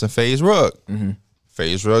Brawadis and FaZe Rug. Mm-hmm.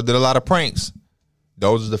 FaZe Rug did a lot of pranks.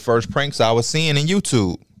 Those are the first pranks I was seeing in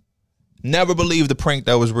YouTube. Never believed the prank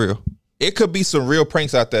that was real. It could be some real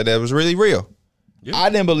pranks out there that was really real. Yeah.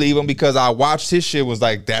 I didn't believe him because I watched his shit, was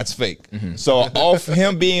like, that's fake. So off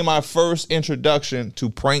him being my first introduction to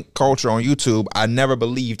prank culture on YouTube, I never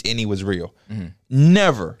believed any was real.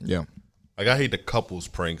 Never. Yeah. Like I hate the couples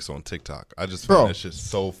pranks on TikTok. I just Bro, find that shit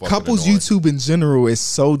so fucking Couples annoying. YouTube in general is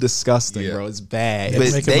so disgusting, Yeah. bro. It's bad.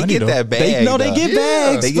 But making they money, get though. that bag. They though. get Yeah.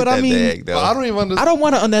 bags, They get but that I mean, bag, though. But I don't even I understand. don't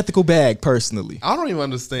want an unethical bag personally. I don't even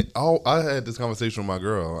understand. I had this conversation with my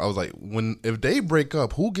girl. I was like, if they break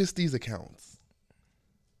up, who gets these accounts?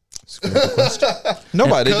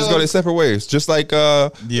 Nobody. They just go their separate ways. Just like Yeah,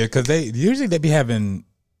 because they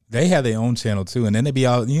have their own channel too, and then they be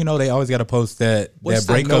out. You know, they always got to post that I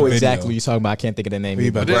breakup know video. exactly what you're talking about. I can't think of the name.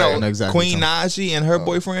 either. But they don't- I know exactly Queen what you're Najee and her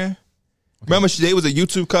boyfriend. Remember, they was a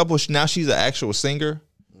YouTube couple. Now she's an actual singer.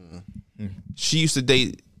 She used to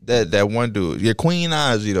date that one dude. Yeah, Queen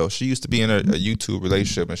Najee though. She used to be in a YouTube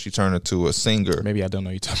relationship, and she turned into a singer. Maybe I don't know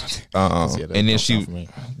what you're talking about. Yeah, that And then don't sound familiar.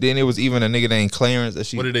 then it was even a nigga named Clarence that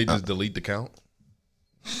she. What did they just delete the count?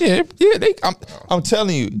 Yeah. I'm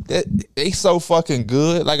telling you, that they so fucking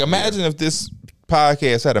good. Like, imagine if this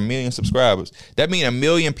podcast had 1 million subscribers. That means 1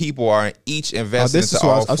 million people are each invested. This is into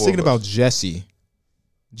who I all was four thinking of us. about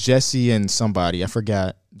Jesse and somebody. I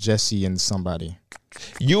forgot Jesse and somebody.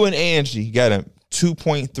 You and Angie got a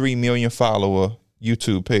 2.3 million follower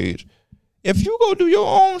YouTube page. If you go do your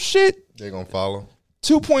own shit, They gonna follow.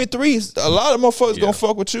 2.3 is a lot of motherfuckers gonna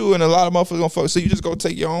fuck with you, and a lot of motherfuckers gonna fuck. So you just go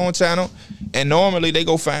take your own channel, and normally they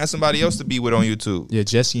go find somebody else to be with on YouTube. Yeah,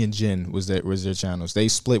 Jesse and Jen was their channels. They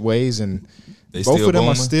split ways, and They both still of them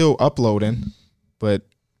are booming? still uploading, but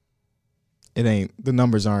the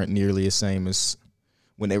numbers aren't nearly as same as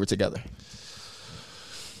when they were together.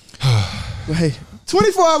 But hey,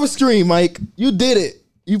 24-hour stream, Mike. You did it.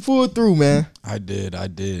 You pulled through, man. I did.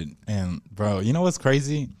 And bro, you know what's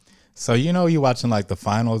crazy? So you know you watching like the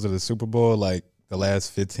finals of the Super Bowl, like the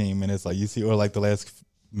last 15 minutes, like you see, or like the last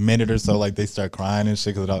minute or so, like they start crying and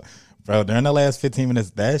shit. Bro, during the last 15 minutes,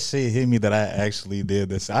 that shit hit me that I actually did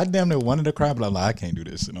this. I damn near wanted to cry, but I'm like, I can't do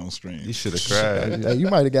this shit on stream. You should have cried. Hey, you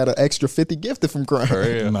might have got an extra 50 gifted from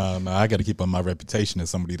crying. No, I got to keep on my reputation as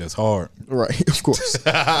somebody that's hard. Right, of course.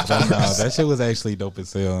 But no, that shit was actually dope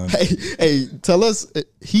as hell. And hey, tell us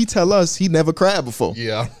he never cried before.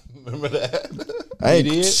 Yeah. Remember that? I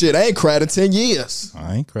ain't cried in 10 years.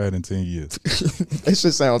 I ain't cried in 10 years. That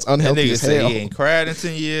shit sounds That unhealthy nigga as said hell. he ain't cried in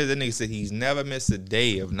 10 years. That nigga said he's never missed a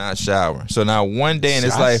day of not showering. So now one day in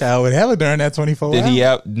his I life, showered hella during that 24 did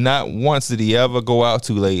hours. he not once did he ever go out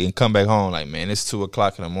too late and come back home like, man, it's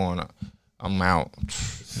 2:00 in the morning. I'm out.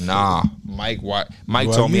 Nah, Mike Well,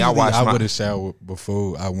 told me I usually watched I my. would have showered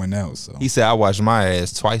before I went out. So He said I wash my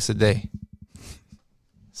ass twice a day.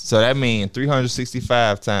 So that means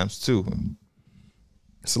 365 times 2.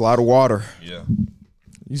 It's a lot of water. Yeah.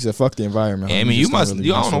 You said fuck the environment. I mean, you must.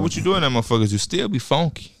 You don't know what you're doing, that motherfuckers. You still be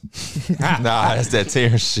funky. Nah, that's that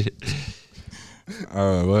tear shit.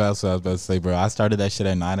 what else I was about to say, bro? I started that shit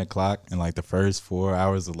at 9 o'clock, and like the first 4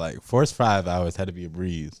 hours of first 5 hours had to be a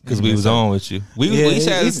breeze Because we was on with you. We had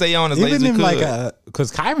to stay on as late as we could.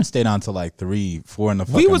 Because Kyron stayed on till like 3, 4 in the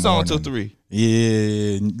fucking We was on morning. till 3.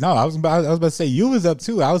 Yeah, no, I was about to say you was up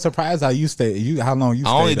too. I was surprised how you stayed. How long you?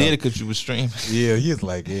 I only stayed did up. it because you was streaming. Yeah, he was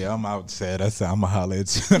like, yeah, I'm outside. I said, I'm gonna holler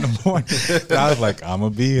at you in the morning. And I was like, I'm gonna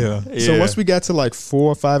be here. So once we got to like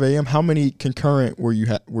 4 or 5 a.m., how many concurrent were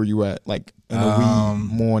you at like in the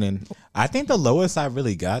wee morning? I think the lowest I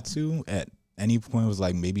really got to at any point was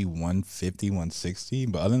like maybe 150, 160.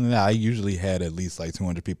 But other than that, I usually had at least like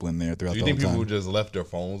 200 people in there throughout Do you the whole think time. people just left their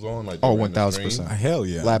phones on? Like Oh, during the 1000%. stream? Hell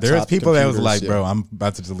yeah. Laptops, There's people that was computers, like, yeah. bro, I'm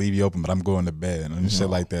about to just leave you open, but I'm going to bed and shit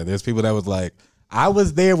like that. There's people that was like, I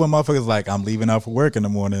was there when motherfuckers like, I'm leaving out for work in the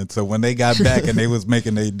morning. So when they got back and they was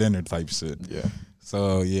making their dinner type shit. Yeah.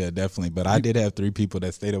 So yeah, definitely. But I did have 3 people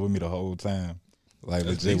that stayed up with me the whole time. Like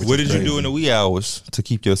legit. which What is did you do crazy. in the wee hours to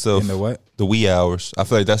keep yourself? In the what? The wee hours. I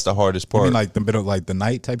feel like that's the hardest You part. mean like the middle, like the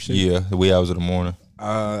night type shit? Yeah, the wee hours of the morning.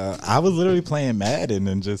 I was literally playing Madden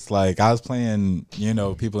and just like I was playing,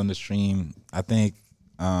 people in the stream. I think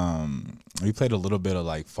we played a little bit of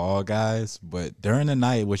like Fall Guys, but during the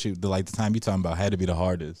night, the time you talking about had to be the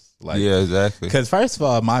hardest. Like, Yeah, exactly. because first of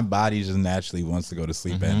all, my body just naturally wants to go to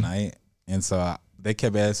sleep at night, and so they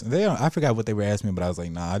kept asking. I forgot what they were asking me, but I was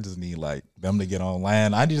like, nah, I just need like them to get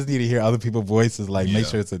online. I just need to hear other people's voices. Like, make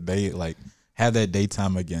sure it's a day, like have that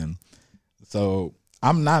daytime again. So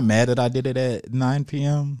I'm not mad that I did it at 9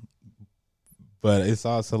 p.m. But it's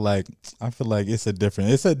also like I feel like it's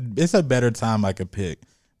a better time I could pick.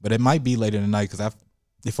 But it might be later in the night because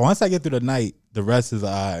if once I get through the night, the rest is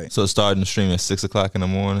all right. So starting the stream at 6:00 in the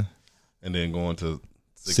morning. And then going to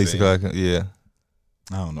 6 o'clock. Yeah.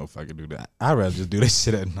 I don't know if I could do that. I'd rather just do that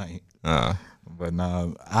shit at night. But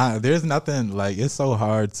no, there's nothing like it's so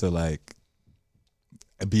hard to like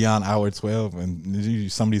be on hour 12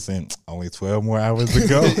 and somebody saying only 12 more hours to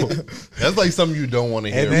go. That's like something you don't want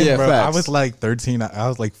to hear. And then, Yeah, bro, facts. I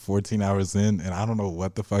was like 14 hours in, and I don't know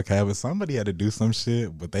what the fuck happened. Somebody had to do some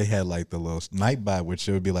shit, but they had like the little night bot, which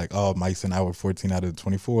it would be like, oh, Mike's an hour 14 out of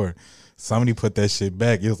 24. Somebody put that shit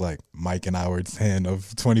back. It was like Mike an hour 10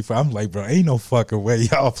 of 24. I'm like, bro, ain't no fucking way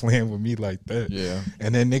y'all playing with me like that. Yeah.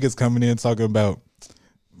 And then niggas coming in talking about,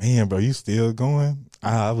 man, bro, you still going?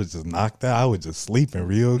 I was just knocked out. I was just sleeping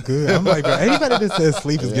real good. I'm like, bro, anybody that says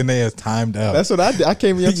sleep is getting their ass timed out. That's what I did. I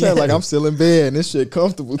came in your chat like I'm still in bed and this shit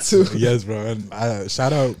comfortable too. Yes, bro. And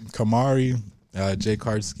shout out Kamari, Jay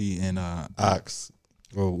Kartsky, and Ox.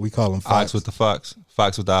 Well, we call him Fox. Ox with the fox.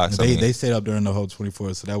 Fox with the ox. They stayed up during the whole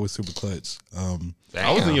 24, so that was super clutch.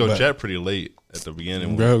 I was in your chat pretty late at the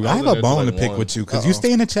beginning. Bro, I have a bone to to pick with you because you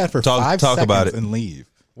stay in the chat for Talk 5 about seconds it. and leave.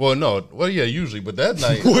 Well, no. Well, yeah, usually. But that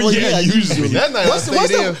night. usually. That night I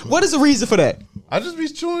stayed in. What is the reason for that? I just be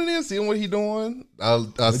tuning in, seeing what he doing. I'll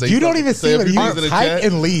say You don't something- even say see a what few you things in the type chat.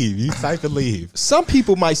 and leave. You type and leave. Some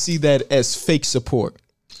people might see that as fake support.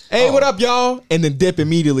 Hey, what up, y'all? And then dip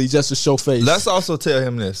immediately just to show face. Let's also tell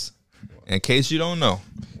him this, in case you don't know.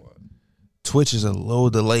 Twitch is a little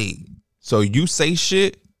delayed, so you say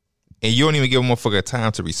shit, and you don't even give a motherfucker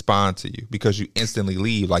time to respond to you because you instantly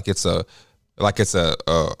leave like it's a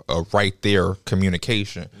right there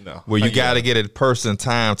communication. No. Where you Yeah. gotta get a person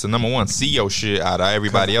time to number one see your shit out of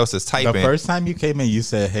everybody else that's typing. The first time you came in, you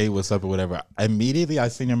said, "Hey, what's up?" or whatever. Immediately, I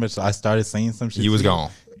seen your message. I started saying some shit. You was to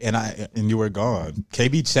gone. and you were gone.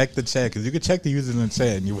 KB checked the chat because you could check the users in the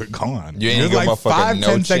chat, and you were gone. You ain't it was give like motherfucker 5-10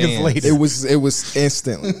 no seconds chance. later. it was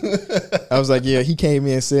instantly. I was like, yeah, he came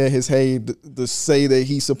in, said his hey to say that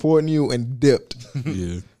he's supporting you and dipped.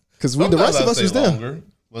 Yeah. Because the rest of us was there. Longer.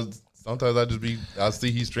 Sometimes I see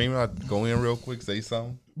he's streaming. I go in real quick, say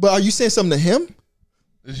something. But are you saying something to him?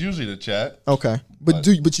 It's usually the chat. Okay. But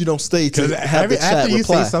you don't stay to Because have the chat after you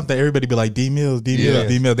reply. say something, everybody be like, D Mills, D Mills, Yeah.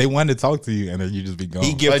 D Mills. They wanted to talk to you, and then you just be gone. He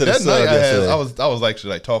Like gifted a that sub night, yesterday. I was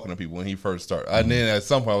actually like talking to people when he first started, and then at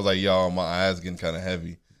some point I was like, "Y'all, my eyes getting kind of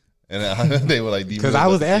heavy," And they were like, Because I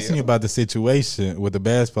was asking you about the situation with the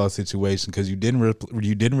basketball situation because you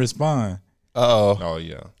didn't respond. Oh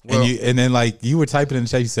yeah. Well, And then like you were typing in the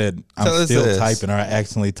chat, you said I'm still typing, or I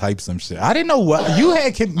accidentally typed some shit. I didn't know what you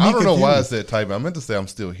had. I don't know why I said typing. I meant to say I'm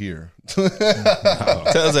still here. Tell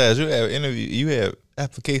us as you have interview, you have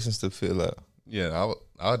applications to fill out. Yeah,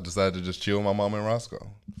 I decided to just chill with my mom and Roscoe.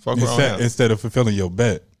 Fuck around. Instead of fulfilling your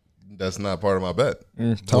bet. That's not part of my bet.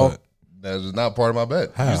 Talk. That is not part of my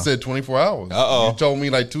bet. How? You said 24 hours. Uh-oh. You told me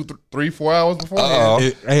like 2, 3, 4 hours before. Uh-oh.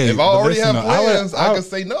 If I already have plans, I can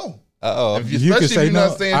say no. Uh-oh. You can say you're no.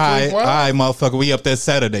 not saying All 24 right, hours. motherfucker. We up there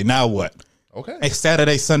Saturday. Now what? Okay. Hey,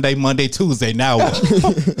 Saturday, Sunday, Monday, Tuesday. Now what?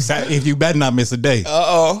 If you better not miss a day.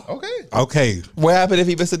 Uh-oh. Okay. Okay, What happened if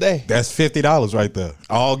he missed a day? that's $50 right there.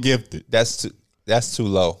 All gifted. That's too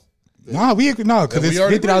low. Because we it's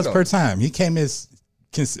already $50 agreed per on. time. He can't miss.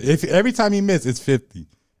 If every time he miss, it's 50.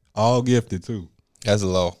 All gifted too. That's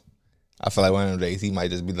low. I feel like one of them days he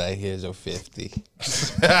might just be like, here's your 50.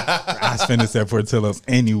 I spend this for Tillos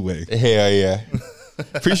anyway. Hell yeah.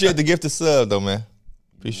 Appreciate the gift of sub though, man.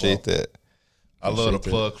 Appreciate that. I love the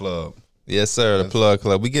plug club. Yes, sir. The plug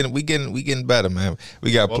club. We getting better, man.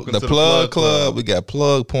 We got Welcome the to the plug Plug club. Club. We got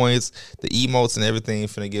plug points. The emotes and everything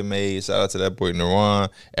finna get made. Shout out to that boy Naran.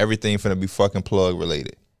 Everything finna be fucking plug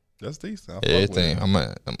related. That's decent. I fuck with Everything.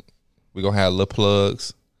 it. We gonna have little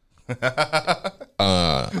plugs.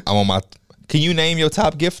 I'm on my. Can you name your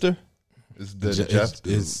top gifter? It's the Jeff.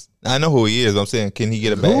 It's- I know who he is. But I'm saying, can he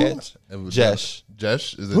get a badge? Jesh.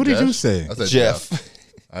 Jesh. Is it Who did you Jesh? say? I said Jeff.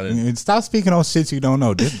 I didn't. Stop speaking on shit you don't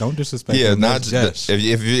know. Don't disrespect. Yeah, him. not That's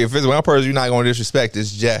Jesh. If it's one person you're not gonna disrespect,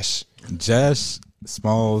 it's Jesh. Jesh,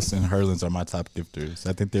 Smalls, and Hurlins are my top gifters.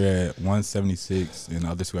 I think they're at 176, and the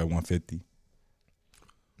other two at 150.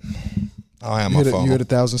 I don't have my phone. You had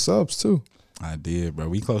 1,000 subs too. I did, bro.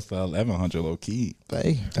 We close to 1,100 low key.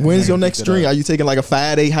 Hey, when's your next stream? Are you taking like a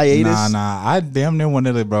 5-day hiatus? Nah. I damn near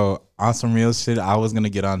wanted it, bro. On some real shit, I was gonna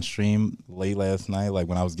get on stream late last night, like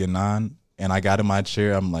when I was getting on, and I got in my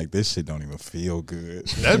chair. I'm like, this shit don't even feel good.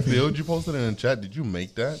 That build you posted in the chat, did you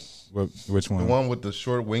make that? Which one? The one with the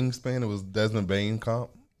short wingspan, it was Desmond Bain comp?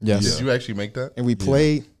 Yes. Did you actually make that? And we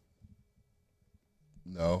played.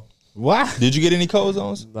 No. What? Did you get any code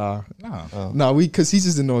zones? Nah, No. no, because he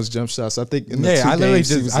just didn't know his jump shots. I think in the Yeah, two I literally games,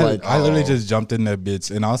 he just was I, like, I literally just jumped in that bitch,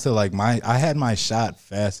 and also like I had my shot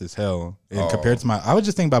fast as hell, and compared to I was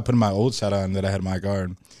just thinking about putting my old shot on that I had my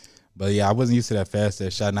guard, but yeah, I wasn't used to that fast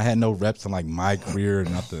ass shot, and I had no reps in like my career or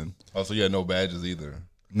nothing. Oh, so you had no badges either.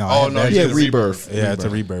 No, Oh, I no, had you yeah, had rebirth. yeah, it's a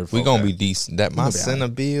rebirth. We gonna be decent. That my center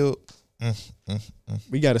build.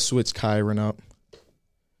 We got to switch Kyron up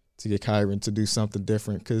to get Kyron to do something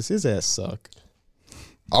different because his ass suck.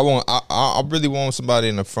 I really want somebody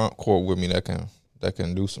in the front court with me that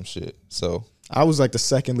can do some shit. So I was like the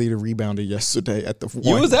second leader rebounder yesterday at the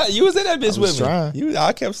you one. was in that bitch was with me. trying.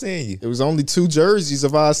 I kept seeing you. It was only 2 jerseys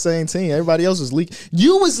of our same team. Everybody else was leaking.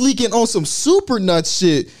 You was leaking on some super nuts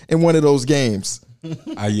shit in one of those games.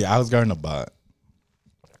 I was guarding a bot.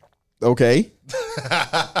 Okay.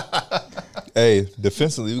 Hey,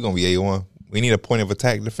 defensively we're gonna be A1. We need a point of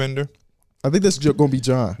attack defender, I think that's going to be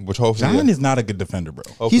John. which hopefully John is not a good defender, bro.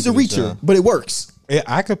 He's a hopefully reacher, John. but it works. Yeah,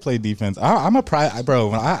 I could play defense. I'm a bro.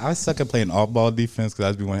 When I suck at playing off ball defense because I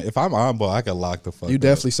just be winning. If I'm on ball, I could lock the fuck. You up.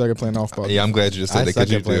 definitely suck at playing off ball. Yeah, I'm glad you just said I that suck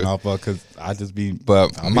because you at playing do. off ball because I just be.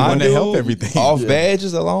 But I be my wanting to help dude, everything. off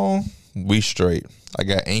badges alone, we straight. I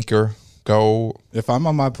got anchor, gold. If I'm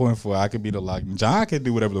on my point 4, I could be the lock. John can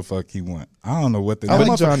do whatever the fuck he want. I don't know what the. I that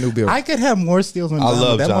like motherfucker- John Newbill. I could have more steals than I John.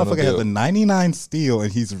 love That John motherfucker has Newbill. a 99 steal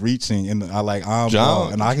and he's reaching and I like on John- ball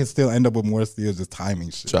and I can still end up with more steals just timing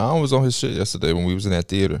shit. John was on his shit yesterday when we was in that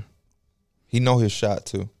theater. He know his shot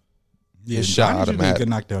too. Yeah, his shot John is usually a automatic. good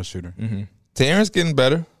knockdown shooter. Terrence getting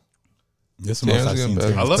better. This is the most Terrence I've getting seen.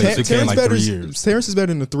 better. Terrence I love play it. 2K in like 3 years. Terrence is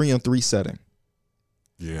better in the 3-on-3 setting.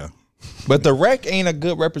 Yeah. But the rec ain't a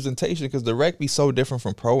good representation because the rec be so different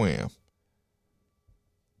from pro-am.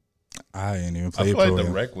 I ain't even I played feel like pro. the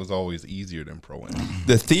Am. rec was always easier than pro am.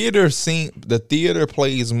 The theater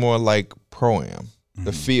plays more like pro-am.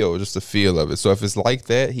 The feel, just the feel of it. So if it's like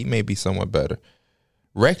that, he may be somewhat better.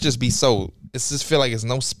 Rec just be so, it's just feel like there's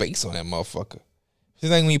no space on that motherfucker. It's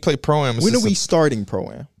like when you play pro-am, it's When are just we starting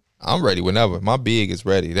Pro-Am? I'm ready whenever. My big is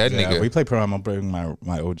ready. That Yeah, nigga. we play pro. I'm gonna bring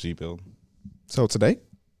my OG build. So today?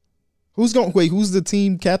 Who's the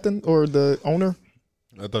team captain or the owner?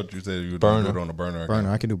 I thought you said you would Burner. do it on the burner.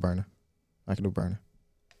 Burner. I can do Burner.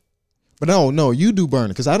 But no, you do Burner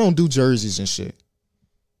because I don't do jerseys and shit.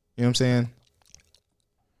 You know what I'm saying?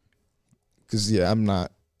 Because, yeah, I'm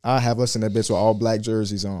not. I have us in that bitch with all black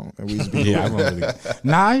jerseys on. And we just be Yeah, I don't really.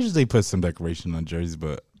 Nah, I usually put some decoration on jerseys,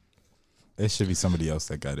 but It should be somebody else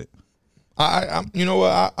that got it. I'm you know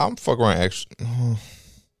what? I'm fuck around extra.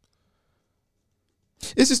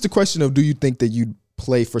 It's just a question of, do you think that you'd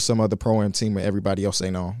play for some other pro-am team where everybody else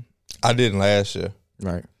ain't on? I didn't last year.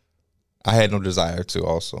 Right. I had no desire to.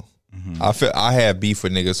 Also, I feel I have beef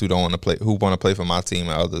with niggas who don't want to play, who want to play for my team,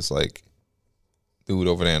 and others like dude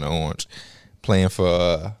over there in the orange playing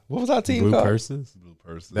for what was our team Blue called? Purses. Blue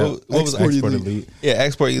Purses. What was Export Elite. Yeah,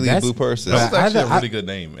 Export Elite That's- Blue Purses. That was I- actually I- a really good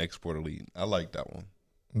name, Export Elite. I like that one.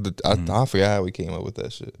 I forgot how we came up with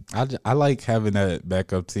that shit. I like having that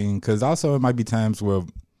backup team because also it might be times where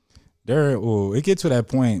it gets to that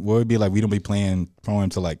point where it'd be like we don't be playing pro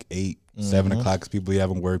until like 8, 7 o'clock because people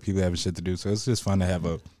having work, people having shit to do. So it's just fun to have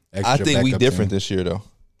a extra I think we backup different team. this year though,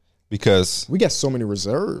 because We got so many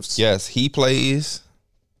reserves. yes, he plays.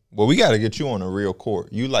 Well, we got to get you on a real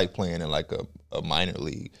court. You like playing in like a minor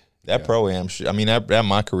league. That pro-am shit, I mean, that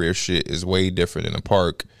my career shit is way different in the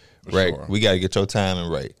park, right? sure. We got to get your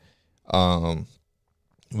timing right.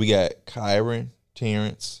 We got Kyron,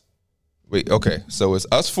 Terrence. Wait, okay. So it's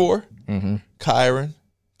us 4, Kyron,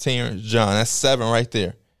 Terrence, John. That's 7 right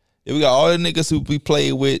there. Then we got all the niggas who we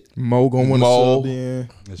played with. Mo gonna want to Mo. sub in.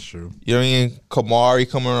 That's true. You know what I mean? Kamari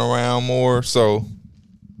coming around more. So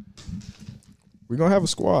We're gonna have a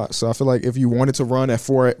squad. So I feel like if you wanted to run at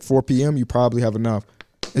 4 p.m., you probably have enough.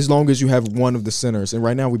 As long as you have one of the centers. And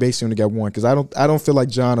right now we basically only got one because I don't feel like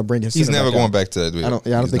John will bring his he's center never back going out. back to that. I don't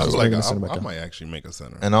think I he's feel like bringing the center back I out. might actually make a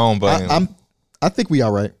center. And I don't blame him. I think we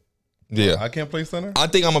all right. Yeah. I can't play center. I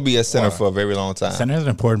think I'm going to be a center Why? for a very long time. Center is an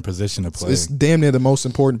important position to play. It's damn near the most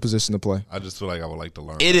important position to play. I just feel like I would like to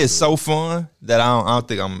learn. It is so fun that I don't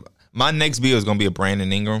think I'm. My next build is going to be a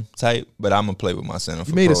Brandon Ingram type, but I'm going to play with my center.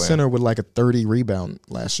 You made a pro-am. center with like a 30 rebound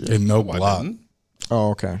last year. and no I block. didn't.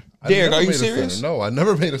 Oh, okay. I Derek, never are you made a serious? center. No, I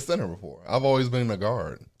never made a center before. I've always been a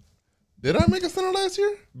guard. Did I make a center last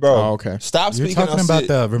year? Bro, Oh, okay. stop You're speaking talking on about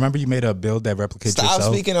shit. remember you made a build that replicates Stop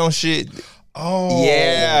yourself? speaking on shit. Oh,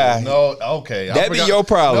 Yeah. No, okay. I That be forgot- your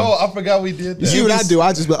problem. No, I forgot we did You that. see what I do?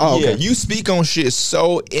 I just be, oh, okay. Yeah, you speak on shit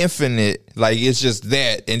so infinite, like it's just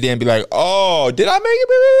that, and then be like, "Oh, did I make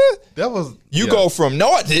it?" That was You yeah. go from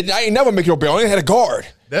no, I didn't. I ain't never make no bill. I only had a guard.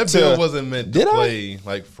 That to, bill wasn't meant to Did I? play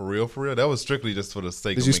like for real. That was strictly just for the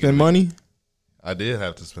sake. Did of you making spend money? I did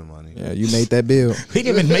have to spend money. Yeah, you made that bill. We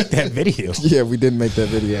didn't even make that video. Yeah, we didn't make that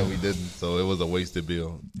video. Yeah, we didn't. So it was a wasted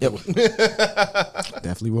bill.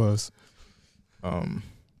 Definitely was.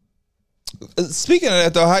 Speaking of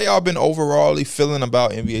that, though, how y'all been overall feeling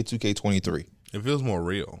about NBA 2K23? It feels more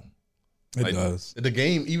real. It Like, does. The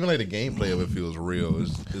game, even like the gameplay of it feels real.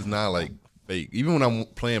 It's not like fake. Even when I'm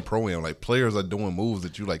playing pro-am, like players are doing moves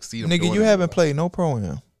that you like see them Nigga, doing you in haven't real played no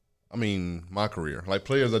pro-am. I mean, my career. Like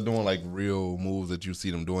players are doing like real moves that you see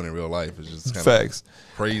them doing in real life. It's just kind Facts.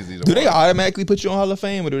 of crazy. To Do they watch. automatically put you on Hall of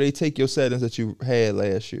Fame, or do they take your settings that you had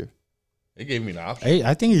last year? They gave me the option. Hey,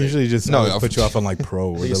 I think it usually just No, put you off on like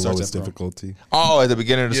pro or think it the starts lowest at pro. difficulty. Oh, at the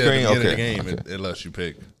beginning of the Yeah, screen? at the beginning Okay. of the game, it lets you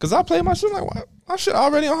pick. Because I played my shit, I'm like, what? My shit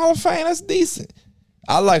already on Hall of Fame. That's decent.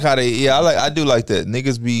 I like how I do like that.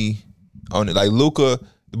 Niggas be on it. Like Luka,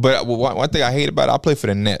 but one thing I hate about it, I play for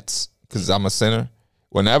the Nets because I'm a center.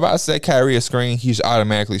 Whenever I set Kyrie a screen, he's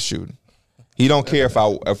automatically shooting. He don't care if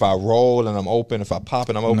I roll and I'm open, if I pop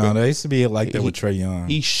and I'm open. No, they used to be like that with Trae Young.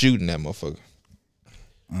 He's shooting that motherfucker.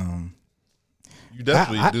 You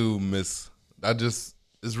definitely I- do miss.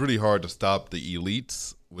 It's really hard to stop the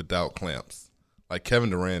elites without clamps. Like Kevin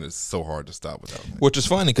Durant is so hard to stop without clamps. Which is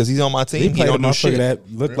funny because he's on my He team. He played a don't do motherfucker shit.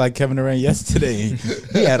 that looked like Kevin Durant yesterday.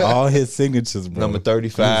 He had all his signatures, bro. Number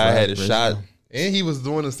 35 had a shot. And he was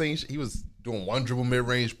doing the same. He was doing one dribble mid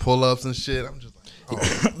range pull ups and shit. I'm just like,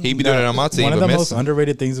 oh. He be doing it on my team. One of but the most missing.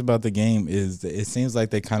 underrated things about the game is that it seems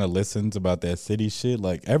like they kind of listens about that city shit.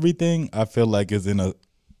 Like everything, I feel like is in a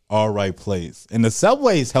all right place, and the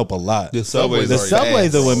subways help a lot. The subways The are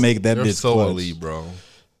subways are what make that They're bitch so clutch. elite, bro.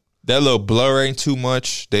 That little blur ain't too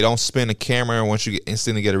much. They don't spin the camera, and once you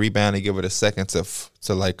instantly get a rebound, they give it a second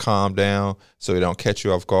to like calm down so they don't catch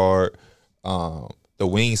you off guard. The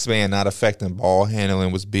wingspan not affecting ball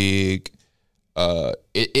handling was big. The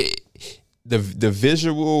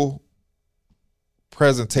visual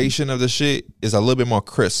presentation of the shit is a little bit more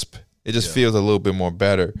crisp. It just feels a little bit more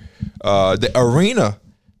better. The arena,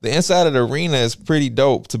 the inside of the arena is pretty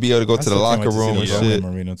dope to be able to go I to the still can't locker wait to see room the and Pro-Am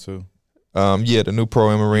shit. Arena too. Yeah, the new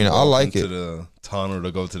Pro-Am arena. I like To it. the tunnel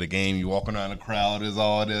to go to the game. You walking around the crowd is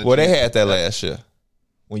all there. Well, they had that last year.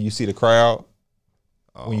 When you see the crowd,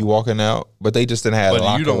 when you walking out, but they just didn't have a But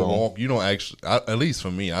locker you don't room. walk. You don't actually. At least for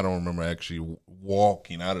me, I don't remember actually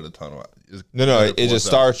walking out of the tunnel. No, it just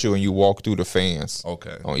starts. starts you and you walk through the fans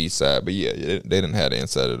Okay. on each side. But yeah, they didn't have the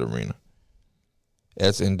inside of the arena.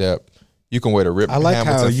 That's in depth. You can wear the Rip I like how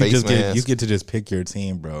Hamilton you face just mask. you get to just pick your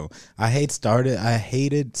team, bro. I hated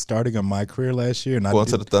starting on my career last year, and Going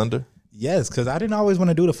to the Thunder. yes, because I didn't always want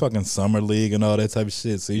to do the fucking summer league and all that type of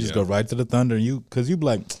shit. So you just go right to the Thunder, and because you be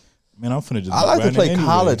like, man, I'm finna just. I like to play anyway.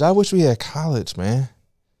 college. I wish we had college, man.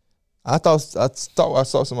 I thought I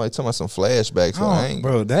saw somebody tell me some flashbacks. So I ain't,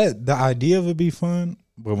 Bro, the idea of it be fun,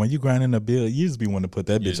 but when you grind in a bill, you just be wanting to put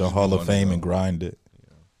that bitch on Hall of Fame and grind it.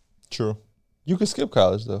 True. You could skip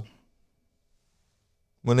college though.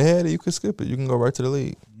 When they had it, you could skip it. You can go right to the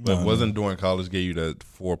league. But wasn't during college gave you that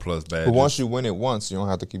 4+ badges? But once you win it once, you don't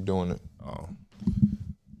have to keep doing it. Oh.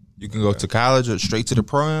 You can go to college or straight to the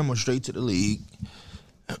prime or straight to the league.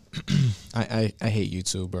 I hate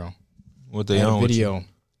YouTube, bro. What They they had a own. video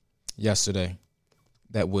yesterday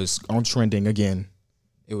that was on trending again.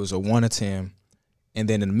 It was a 1 of 10. And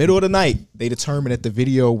then in the middle of the night, they determined that the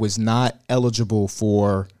video was not eligible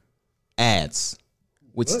for ads,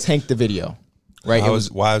 which tanked the video. Right?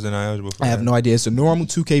 Why is it not eligible for I have no idea. It's a normal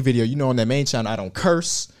 2K video. You know, on that main channel, I don't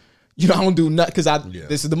curse. You know, I don't do nothing because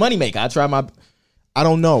this is the moneymaker. I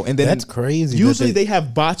don't know. And then That's crazy. Usually they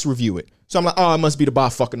have bots review it. So I'm like, oh, it must be the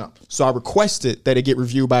bot fucking up. So I requested that it get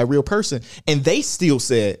reviewed by a real person. And they still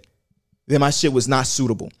said that my shit was not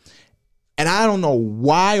suitable. And I don't know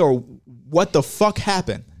why or what the fuck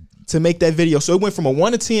happened to make that video. So it went from a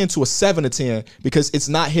 1 of 10 to a 7 of 10 because it's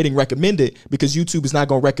not hitting recommended because YouTube is not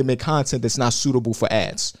going to recommend content that's not suitable for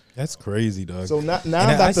ads. That's crazy, dog. So now And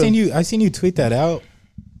I'm I seen you tweet that out,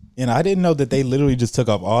 and I didn't know that they literally just took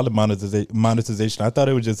off all the monetization. I thought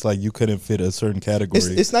it was just like you couldn't fit a certain category.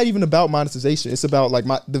 It's not even about monetization. It's about like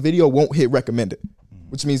the video won't hit recommended,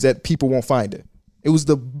 which means that people won't find it. It was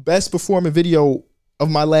the best performing video of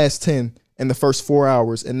my last 10 in the first 4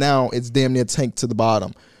 hours, and now it's damn near tanked to the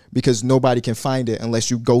bottom because nobody can find it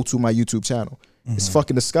unless you go to my YouTube channel. It's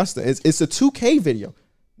fucking disgusting. It's a 2K video,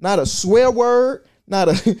 not a swear word, not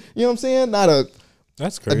a you know what I'm saying, not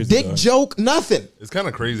That's a crazy. dick dog. joke, nothing. It's kind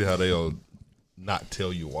of crazy how they'll not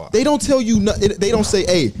tell you why. They don't tell you. They don't say,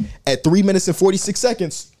 "Hey, at 3 minutes and 46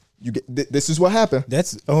 seconds, you get this is what happened."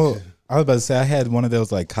 I was about to say I had one of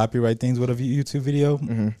those like copyright things with a YouTube video,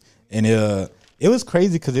 and it was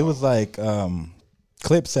crazy because it was like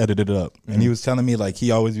Clips edited it up, and he was telling me like he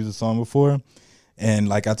always used a song before, and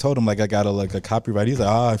like I told him like I got a copyright. He's like,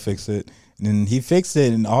 "Oh, I fixed it," and then he fixed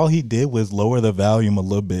it, and all he did was lower the volume a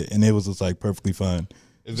little bit, and it was just like perfectly fine.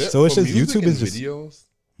 So it's for just music YouTube is and just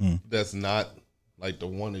videos. That's not like the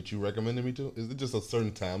one that you recommended me to. Is it just a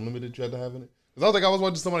certain time limit that you had to have in it? Because I was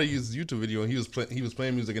watching somebody use a YouTube video and he was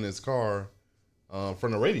playing music in his car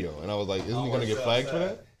from the radio, and I was like, isn't he gonna get flagged for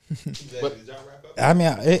that? But I mean,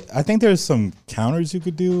 I think there's some counters you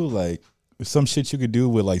could do, like some shit you could do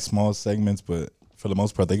with like small segments, but for the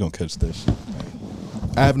most part, they gonna catch that shit.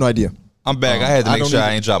 I have no idea. I'm back. I had to I make don't sure I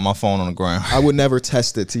even- ain't dropped my phone on the ground. I would never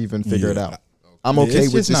test it to even figure it out. I'm okay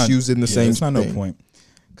It's with just not- using the same It's not thing. no point.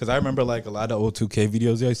 Because I remember like a lot of old 2K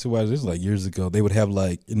videos I used to watch. This was like years ago. They would have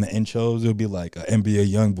like in the intros, it would be like an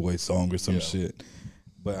NBA YoungBoy song or some shit.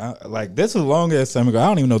 But like this was a long ass time ago. I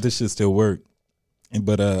don't even know if this shit still work.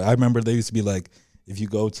 But I remember they used to be like, if you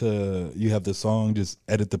go to you have the song, just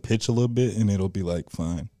edit the pitch a little bit and it'll be like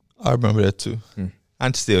fine. I remember that too.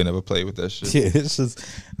 I still never played with that shit. Yeah, it's just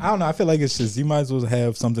I don't know. I feel like it's just you might as well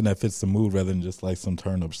have something that fits the mood rather than just like some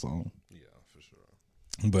turn up song. yeah, for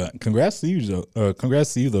sure. But congrats to you, though.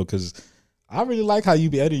 Congrats to you though, because I really like how you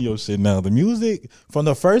be editing your shit now. The music from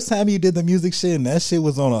the first time you did the music shit, and that shit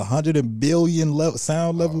was on 100 billion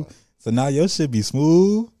sound level. So now your shit be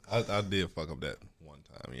smooth. I did fuck up that one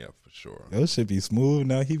time. Yeah, for sure. Your shit be smooth.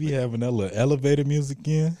 Now he be having that little elevator music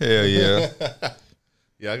in. Hell yeah.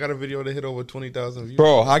 Yeah, I got a video that hit over 20,000 views.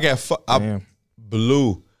 Bro, I got I Damn.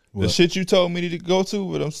 blew. The What? shit you told me to go to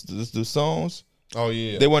with them the songs. Oh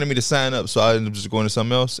yeah. They wanted me to sign up, so I ended up just going to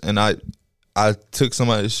something else, and I took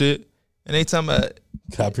somebody's shit, and they talking about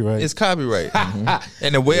Copyright. it's copyright,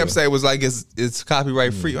 and the website was like it's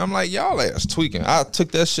copyright free. I'm like, y'all ass tweaking. I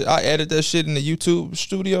took that shit, I added that shit in the YouTube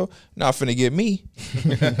studio. Not finna get me.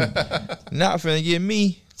 Not finna get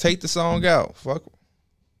me. Take the song out. Fuck.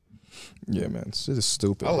 Yeah, man, this shit is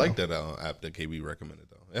stupid. I like bro. that app that KB recommended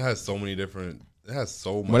though. It has so many different. It has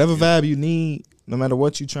so much. Whatever music. vibe you need, no matter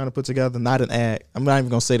what you're trying to put together, not an ad. I'm not even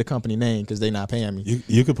gonna say the company name because they're not paying me.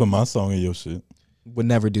 you could put my song in your shit. Would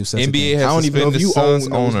never do such a NBA thing. has I don't even know if suspended you Suns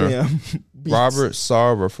own those owner, damn beats. Robert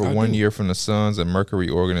Sarver for I 1 do. year from the Suns and Mercury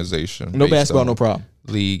organization. No based basketball, on no problem.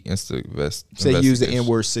 League Say you use the N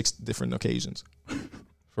word 6 different occasions.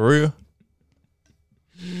 For real?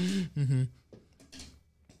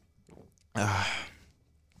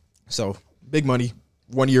 So big money,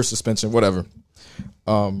 1 year suspension, whatever.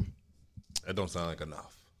 That don't sound like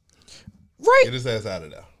enough. Right. Get his ass out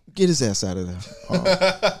of there. Get his ass out of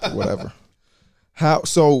there. Whatever. How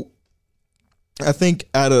so? I think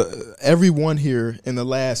out of everyone here in the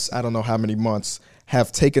last, I don't know how many months,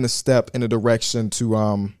 have taken a step in a direction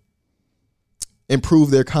to improve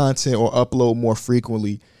their content or upload more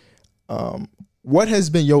frequently. What has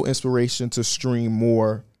been your inspiration to stream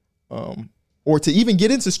more, or to even get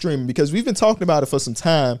into streaming? Because we've been talking about it for some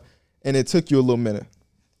time, and it took you a little minute.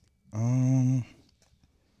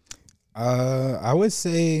 I would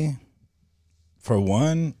say, for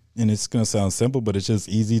one, and it's gonna sound simple, but it's just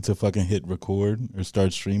easy to fucking hit record or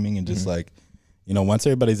start streaming and just like, you know, once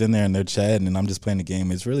everybody's in there and they're chatting and I'm just playing the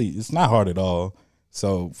game, it's not hard at all.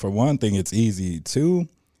 So for one thing, it's easy. Two,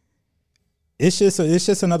 it's just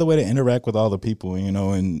another way to interact with all the people, you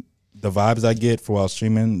know, and the vibes I get for while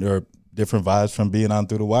streaming are different vibes from being on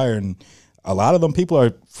Through the Wire, and a lot of them people are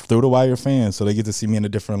Through the Wire fans, so they get to see me in a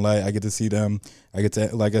different light. I get to see them. I get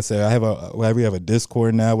to, like I said, we have a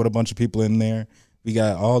Discord now with a bunch of people in there. We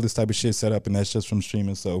got all this type of shit set up, and that's just from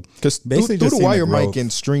streaming. So Because basically, Through just the seeing Wire growth, mic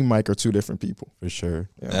and stream mic are two different people. for sure.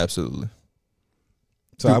 Yeah. Absolutely.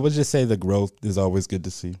 So I would just say the growth is always good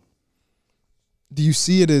to see. Do you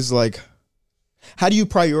see it as like, how do you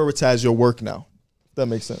prioritize your work now? If that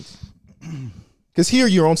makes sense. Because here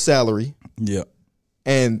you're on salary, Yeah.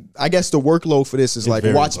 and I guess the workload for this is like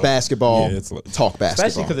very watch low. basketball, Yeah, it's low. talk basketball.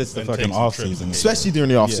 Especially because it's the And fucking take some off trips. season. Especially during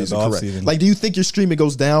the off Yeah, season, the correct? off-season. Like, do you think your streaming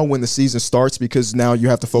goes down when the season starts because now you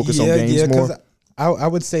have to focus on games more? 'cause I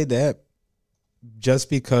would say that just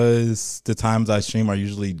because the times I stream are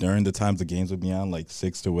usually during the times the games would be on, like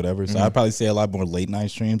 6 to whatever. So I'd probably say a lot more late night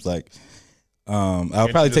streams. Like, I'll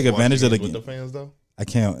probably take advantage of the with game. the fans though. I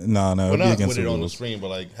can't. No, Well, it'd be not against with the it on the rules. screen, but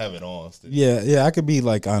like have it on. Still. Yeah, I could be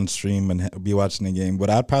like on stream and be watching the game. What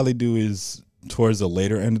I'd probably do is towards the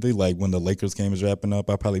later end of the, like when the Lakers game is wrapping up,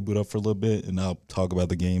 I'll probably boot up for a little bit and I'll talk about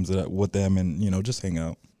the games with them and, you know, just hang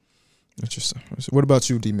out. Interesting. What about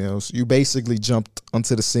you, D-Mills? You basically jumped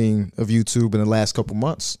onto the scene of YouTube in the last couple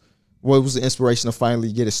months. What was the inspiration to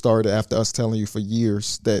finally get it started after us telling you for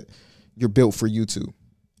years that you're built for YouTube?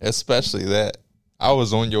 Especially that. I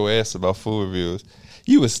was on your ass about food reviews.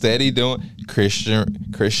 You was steady doing Christian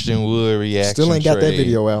Wood reaction. Still ain't got that trade.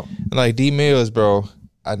 video out. Like D Mills, bro.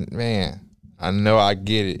 I know I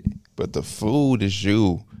get it, but the food is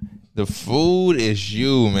you. The food is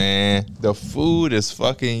you, man. The food is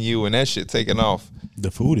fucking you, and that shit taking off. The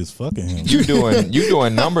food is fucking him. You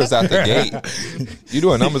doing numbers out the gate. You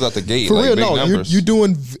doing numbers out the gate. For like real, big no, numbers. you're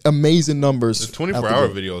doing amazing numbers. The 24-hour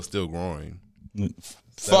video is still growing.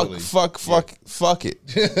 fuck it.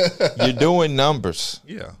 You're doing numbers,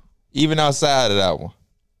 Yeah, even outside of that one.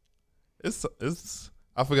 it's.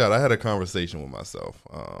 I forgot. I had a conversation with myself.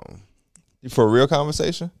 For a real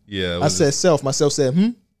conversation? Yeah, it I was said just- self. Myself said,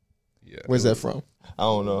 yeah. Where's it that was- from? I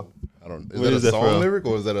don't know. I don't. Where Is is that a that song from? lyric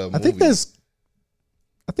or is that a movie? I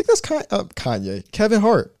think that's Kanye. Kevin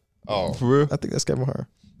Hart. Oh, For real? I think that's Kevin Hart.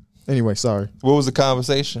 Anyway, sorry. What was the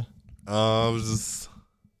conversation? I was just.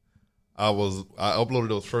 I uploaded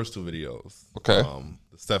those first two videos. Okay.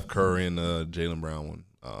 The Steph Curry and the Jaylen Brown one.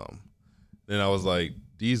 Then I was like,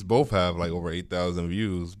 these both have like over 8,000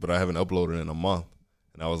 views, but I haven't uploaded in a month.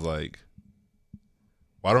 And I was like,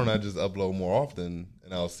 why don't I just upload more often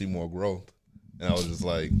and I'll see more growth? And I was just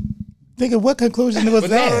like, Think of what conclusion was but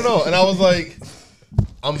that? no. And I was like,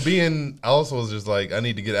 I also was just like, I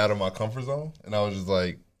need to get out of my comfort zone. And I was just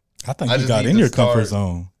like, I think I you just got need in to your comfort start-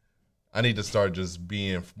 zone. I need to start just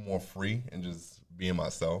being more free and just being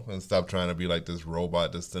myself and stop trying to be like this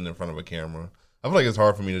robot that's sitting in front of a camera. I feel like it's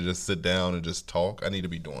hard for me to just sit down and just talk. I need to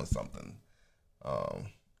be doing something.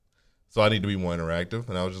 So I need to be more interactive.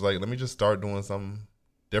 And I was just like, let me just start doing something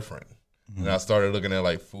different. And I started looking at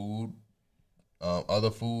like food,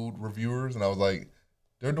 other food reviewers. And I was like,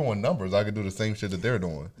 they're doing numbers. I could do the same shit that they're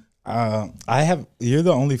doing. You're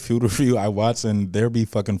the only food review I watch, and there be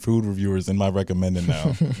fucking food reviewers in my recommended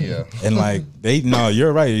now. Yeah. And like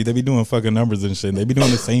you're right. They be doing fucking numbers and shit. They be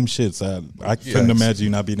doing the same shit. So I couldn't imagine you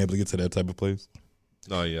not being able to get to that type of place.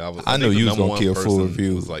 No, yeah. I knew think the you was number gonna one kill full person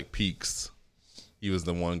reviews. was like Peaks. He was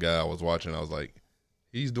the one guy I was watching. I was like,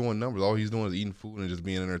 he's doing numbers. All he's doing is eating food and just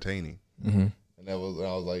being entertaining. Mm-hmm. And I was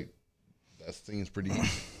like, that seems pretty.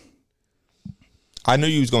 I knew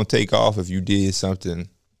you was gonna take off if you did something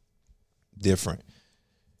different.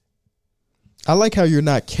 I like how you're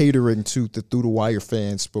not catering to the Through the Wire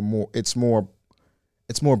fans, but it's more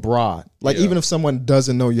broad. Like Yeah. even if someone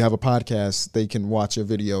doesn't know you have a podcast, they can watch your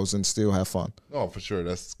videos and still have fun. Oh, for sure.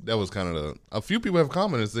 That was kind of a few people have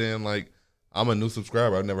commented saying like, I'm a new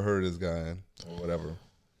subscriber. I've never heard of this guy or whatever.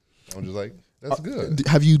 I'm just like, that's good.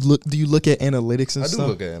 Do you look at analytics and I stuff? do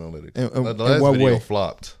look at analytics. In The last what video way?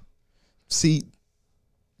 flopped. See,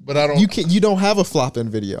 But I don't. you don't have a flopping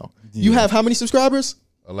video. You have how many subscribers?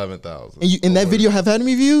 11,000. And that video have how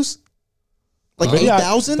many views? Like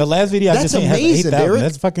 8,000. The last video I That's just seen has amazing, 8,000. Derek.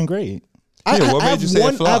 That's fucking great. Yeah, what I made have you say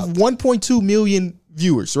it I have flopped? 1.2 million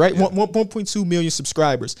viewers, right? 1.2 million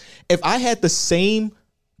subscribers. If I had the same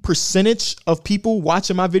percentage of people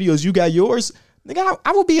watching my videos you got yours, nigga,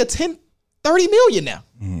 I would be a 10, 30 million now.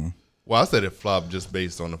 Well, I said it flopped just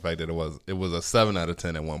based on the fact that it was a 7 out of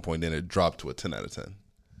 10 at one point, then it dropped to a 10 out of 10.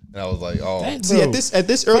 And I was like, oh, See, Bro, at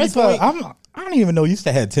this early First of all, point, I don't even know you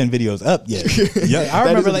still had 10 videos up yet. Yeah, I That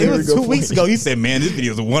remember is a like it very was good 2 weeks point. ago. You said, "Man, this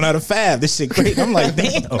video is a 1 out of 5. This shit great." I'm like,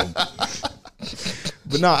 damn.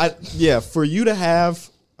 but no, for you to have,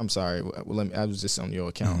 I'm sorry, I was just on your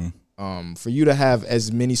account. For you to have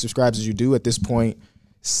as many subscribers as you do at this point,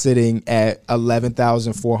 sitting at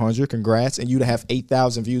 11,400, congrats, and you to have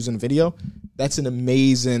 8,000 views in the video, that's an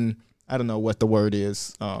amazing. I don't know what the word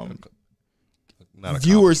is. not a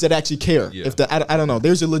Viewers that actually care. Yeah. If I don't know,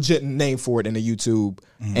 there's a legit name for it in the YouTube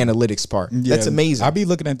analytics part. That's amazing. I be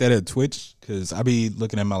looking at that at Twitch because I be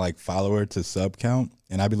looking at my like follower to sub count,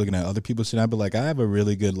 and I be looking at other people's shit. I be like, I have a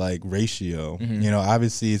really good like ratio. You know,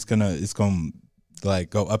 obviously it's gonna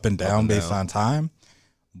like go up and down based on time,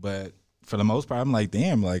 but for the most part, I'm like,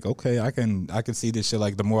 damn, like okay, I can see this shit.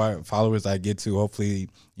 Like the more followers I get to, hopefully,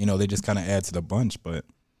 you know, they just kind of add to the bunch. But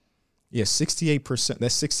Yeah, 68%.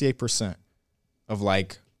 That's 68% of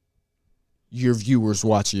like your viewers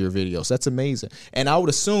watching your videos. That's amazing. And I would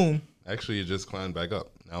assume Actually, it just climbed back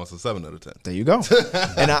up. Now it's a 7 out of 10. there you go.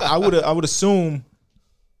 And I would assume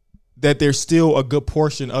that there's still a good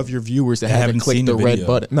portion of your viewers that haven't haven't clicked seen the the red video.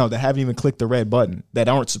 button. No, that haven't even clicked the red button. That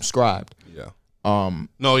aren't subscribed. Yeah.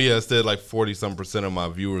 No, yeah, it said like 40-some% of my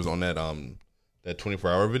viewers on that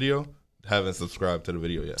 24-hour video haven't subscribed to the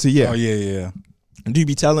video yet. So yeah. oh yeah. Do you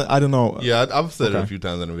be telling? I don't know. Yeah, I've said it a few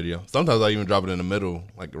times in the video. Sometimes I even drop it in the middle,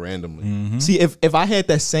 like randomly. See, if I had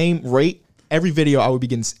that same rate, every video I would be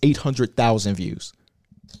getting 800,000 views.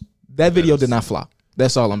 That video did not flop.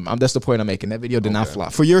 That's all. That's the point I'm making. That video did not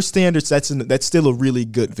flop. For your standards, that's still a really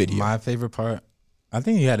good video. My favorite part, I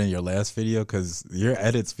think you had in your last video because your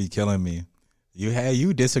edits be killing me.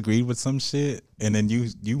 You disagreed with some shit, and then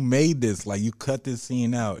you made this like you cut this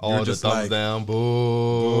scene out. All You're the just thumbs like, down,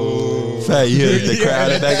 boo. Fat, you hear the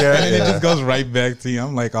crowd in that and then it girl. just goes right back to you.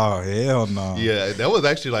 I'm like, oh hell no. Yeah, that was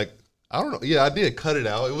actually like, I don't know. Yeah, I did cut it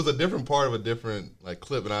out. It was a different part of a different like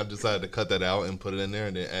clip, and I decided to cut that out and put it in there,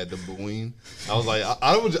 and then add the booing. I was like,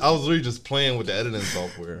 I was literally just playing with the editing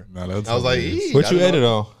software. No, that's I was like, hilarious. What you edit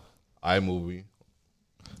on? iMovie.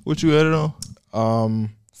 What you edit on?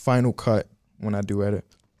 Final Cut when I do edit.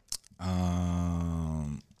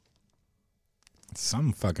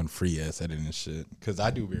 Some fucking free ass editing shit. Cause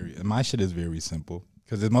I do my shit is very simple.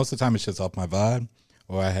 Cause most of the time it's just off my vibe,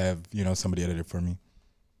 or I have somebody edit it for me.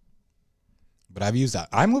 But I've used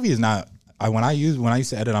iMovie is not. When I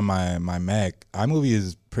used to edit on my Mac, iMovie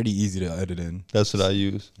is pretty easy to edit in. That's what I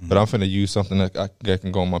use. But I'm finna use something that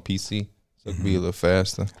can go on my PC, so it can be a little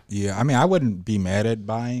faster. Yeah, I mean I wouldn't be mad at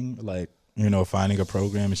buying finding a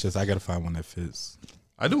program. It's just I gotta find one that fits.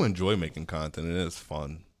 I do enjoy making content, and it's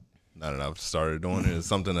fun. Now that I've started doing it, it's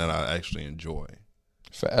something that I actually enjoy.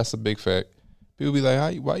 That's a big fact. People be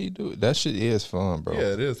like, why you do it? That shit is fun, bro.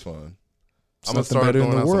 Yeah, it is fun. I'm gonna nothing start better in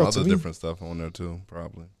doing the some world to other me. different stuff on there too,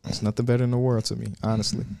 probably. It's nothing better in the world to me,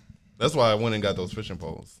 honestly. That's why I went and got those fishing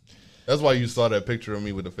poles. That's why you saw that picture of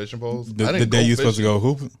me with the fishing poles. The day you're supposed to go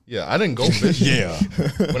hoop. Yeah, I didn't go fishing. Yeah.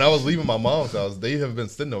 When I was leaving my mom's house, they have been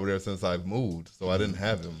sitting over there since I've moved, so I didn't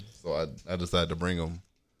have them. So I decided to bring them.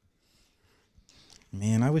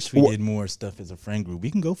 Man, I wish we did more stuff as a friend group.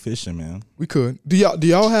 We can go fishing, man. We could. Do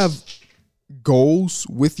y'all have goals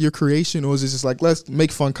with your creation, or is it just like let's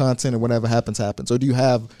make fun content and whatever happens happens? Or do you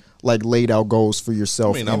have like laid out goals for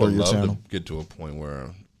yourself I mean, I and or would your love channel? to get to a point where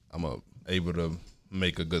I'm able to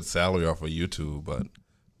make a good salary off of YouTube, but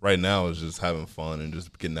right now it's just having fun and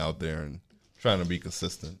just getting out there and trying to be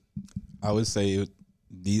consistent. I would say, I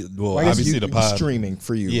guess obviously the pod. streaming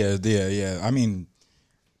for you. Yeah. I mean,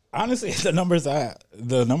 honestly, the numbers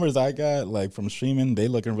I got like from streaming, they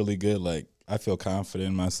looking really good. Like I feel confident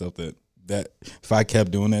in myself that if I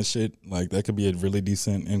kept doing that shit, like that could be a really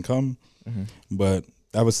decent income. But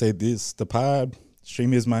I would say the pod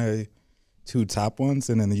streaming is my 2 top ones,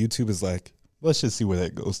 and then the YouTube is like, let's just see where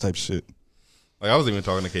that goes type shit. Like I was even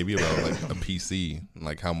talking to KB about like a PC and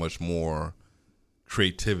like how much more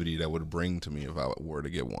creativity that would bring to me if I were to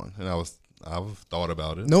get one. And I've thought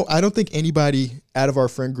about it. No, I don't think anybody out of our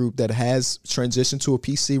friend group that has transitioned to a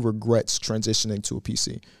PC regrets transitioning to a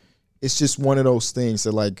PC. It's just one of those things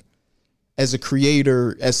that like as a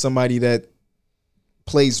creator, as somebody that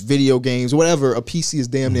plays video games, whatever, a PC is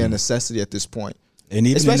damn near a necessity at this point. And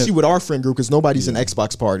even especially with our friend group, because nobody's in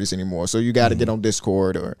Xbox parties anymore. So you got to get on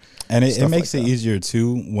Discord or. And it makes like it easier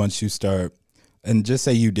too once you start. And just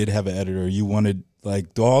say you did have an editor, you wanted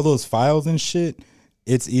like all those files and shit.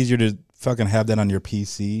 It's easier to fucking have that on your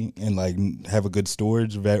PC and like have a good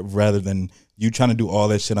storage rather than you trying to do all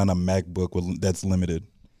that shit on a MacBook that's limited.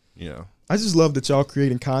 Yeah, I just love that y'all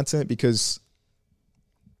creating content because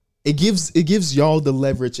it gives y'all the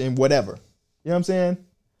leverage in whatever. You know what I'm saying?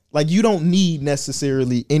 Like, you don't need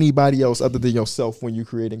necessarily anybody else other than yourself when you're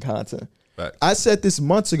creating content. Fact. I said this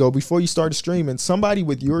months ago before you started streaming, somebody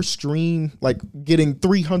with your stream, like getting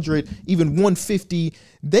 300, even 150,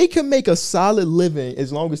 they can make a solid living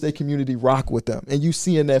as long as their community rock with them. And you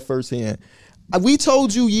seeing that firsthand. We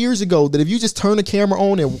told you years ago that if you just turn the camera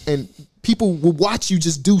on and people will watch you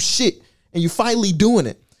just do shit and you finally doing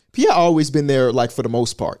it. Pia always been there, like, for the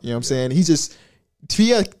most part. You know what I'm saying?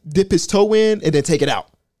 Pia dip his toe in and then take it out.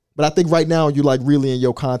 But I think right now you're like really in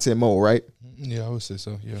your content mode, right? Yeah, I would say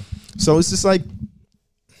so. Yeah. So it's just like, you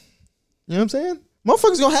know what I'm saying?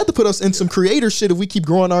 Motherfuckers gonna have to put us in some creator shit if we keep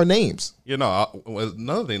growing our names. You know,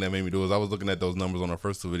 another thing that made me do is I was looking at those numbers on our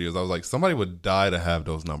first two videos. I was like, somebody would die to have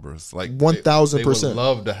those numbers. Like 1,000%. They would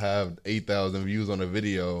love to have 8,000 views on a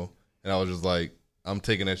video, and I was just like, I'm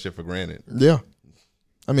taking that shit for granted. Yeah.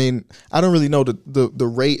 I mean, I don't really know the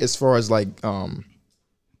rate as far as like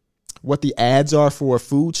what the ads are for a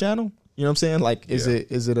food channel. You know what I'm saying? Like, is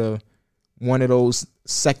it a one of those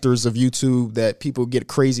sectors of YouTube that people get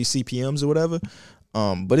crazy CPMs or whatever?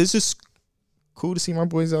 But it's just cool to see my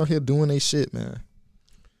boys out here doing their shit, man.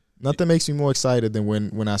 Nothing makes me more excited than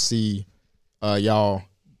when I see y'all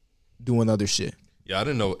doing other shit. Yeah, I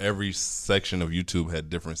didn't know every section of YouTube had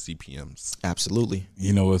different CPMs. Absolutely.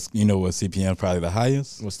 You know what CPM probably the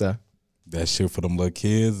highest? What's that? That shit for them little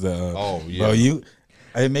kids. Oh yeah, bro,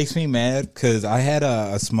 it makes me mad because I had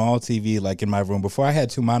a small TV like in my room. Before I had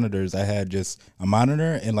two monitors, I had just a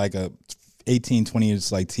monitor and like a 18, 20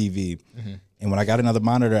 inch like TV. Mm-hmm. And when I got another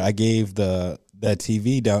monitor, I gave that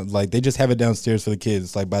TV down. Like, they just have it downstairs for the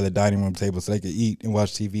kids, like by the dining room table, so they can eat and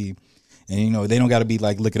watch TV. And you know, they don't got to be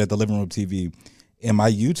like looking at the living room TV. And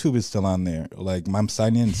my YouTube is still on there. Like, I'm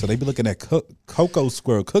signed in, so they be looking at Cookie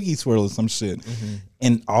Swirl or some shit. Mm-hmm.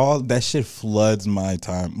 And all that shit floods my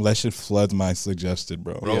time. That shit floods my suggested,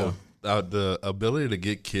 bro. Bro, the ability to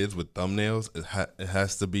get kids with thumbnails, it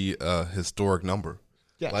has to be a historic number.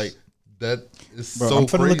 Yes. Like, that is Bro, so I'm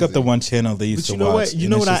trying to look up crazy. the one channel they used to watch. What? You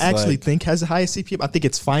know what I actually like, think has the highest CPM? I think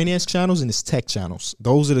it's finance channels and it's tech channels.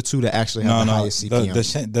 Those are the two that actually have the highest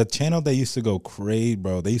CPM. The channel that used to go crazy,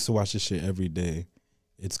 bro. They used to watch this shit every day.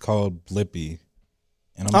 It's called Blippi.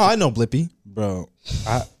 And I know Blippi. Bro,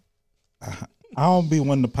 I don't be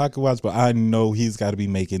one to pocket watch, but I know he's got to be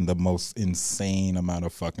making the most insane amount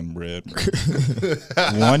of fucking bread.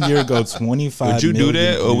 1 year ago, 25. Would you do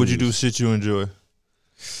that, views. or would you do shit you enjoy?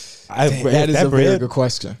 That is a very good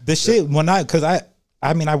question. The shit because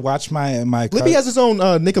I mean I watch my Blippi has his own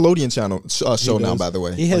Nickelodeon channel show now. By the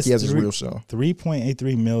way, he has his real show.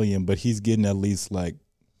 3.83 million, but he's getting at least like.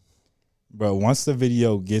 Bro, once the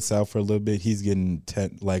video gets out for a little bit, he's getting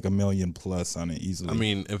like 1 million plus on it easily. I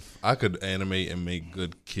mean, if I could animate and make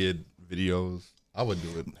good kid videos, I would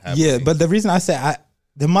do it. Happily. Yeah, but the reason I say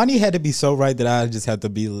the money had to be so right that I just had to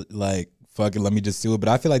be like, fuck it, let me just do it. But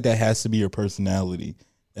I feel like that has to be your personality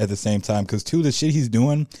at the same time. Because, too, the shit he's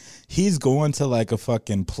doing, he's going to like a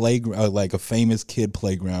fucking playground, like a famous kid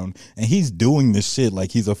playground, and he's doing this shit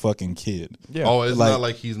like he's a fucking kid. Yeah. Oh, it's like, not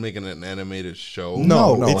like he's making an animated show.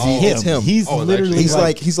 No, it's him. He's literally he's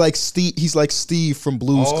like Steve. He's like Steve from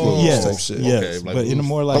Blue's Clues type shit. Yes, Okay, like but in a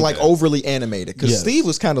more like, But like overly animated because Yes. Steve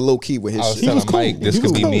was kind of low key with his I was shit. telling cool. Mike this He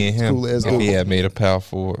could was be cool. me and him Cool as if he had made a power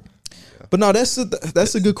forward. But no, that's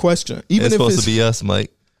a good question. Even It's if supposed it's to be us,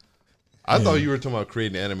 Mike. I thought you were talking about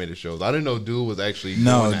creating animated shows. I didn't know dude was actually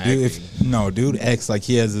no, doing dude. Dude acts like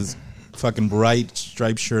he has his fucking bright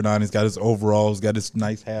striped shirt on. He's got his overalls. Got his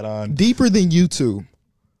nice hat on. deeper than YouTube,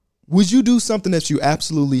 would you do something that you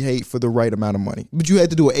absolutely hate for the right amount of money? But you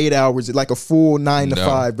had to do it 8 hours, like a full 9 to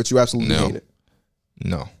 5, but you absolutely hate it.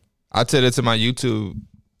 No. I tell that to my YouTube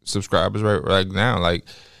subscribers right now. Like,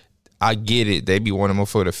 I get it. They be wanting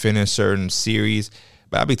for to finish certain series.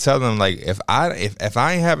 But I be telling them, like, if I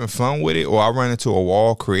ain't having fun with it, or I run into a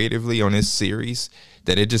wall creatively on this series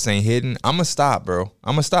that it just ain't hitting, I'm gonna stop, bro.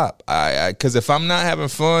 I'm gonna stop. Because if I'm not having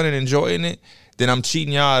fun and enjoying it, then I'm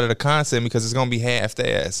cheating y'all out of the content because it's gonna be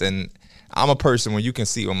half-ass. And I'm a person when you can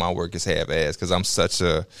see when my work is half-ass because I'm such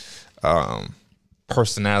a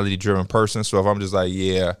personality-driven person. So if I'm just like,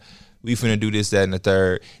 yeah, we finna do this, that, and the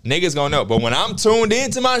third, niggas gonna know. But when I'm tuned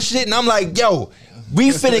into my shit and I'm like, yo, We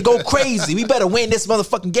finna go crazy. We better win this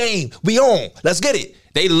motherfucking game. We on. Let's get it.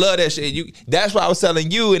 They love that shit. That's why I was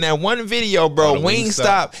telling you in that one video, bro.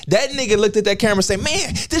 Wingstop. That nigga looked at that camera and said,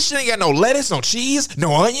 "Man, this shit ain't got no lettuce, no cheese,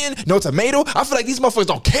 no onion, no tomato. I feel like these motherfuckers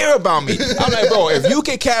don't care about me." I'm like, bro, if you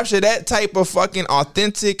can capture that type of fucking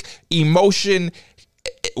authentic emotion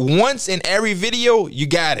once in every video, you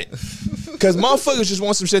got it. Because motherfuckers just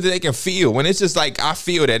want some shit that they can feel. When it's just like, I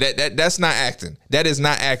feel that's not acting. That is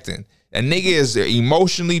not acting. A nigga is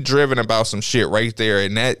emotionally driven about some shit right there,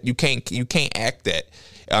 and that you can't act that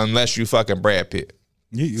unless you fucking Brad Pitt.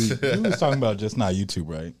 You was talking about just not YouTube,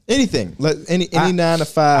 right? Anything, any 9 to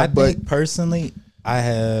 5. I but think personally,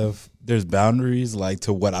 there's boundaries like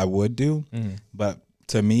to what I would do, but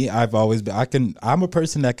to me, I've always been. I'm a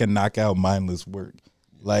person that can knock out mindless work.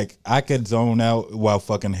 Like, I could zone out while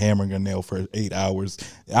fucking hammering a nail for 8 hours.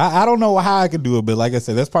 I don't know how I could do it, but like I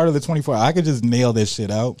said, that's part of the 24. I could just nail this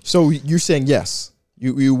shit out. So you're saying yes,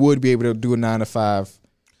 you would be able to do a 9 to 5.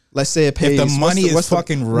 Let's say it pays. If the money is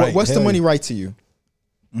fucking right. What's the money right to you?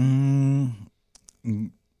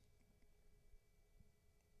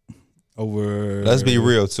 Over. Let's be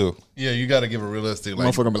real too. Yeah, you got to give a realistic.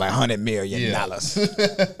 Like, Motherfucker be like $100 million.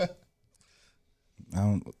 I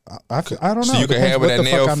don't know. So you can hammer that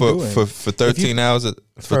nail for 13 hours.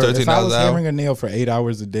 For 13 hours. If I was hammering a nail for 8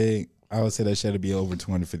 hours a day, I would say that shit would be over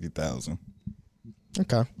 250,000.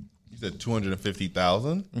 Okay. You said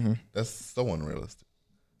 250,000. That's so unrealistic.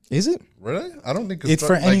 Is it Really? I don't think it's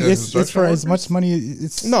for any. It's for as much money.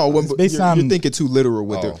 It's based on. You're thinking too literal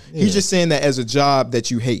with it. Yeah. He's just saying that as a job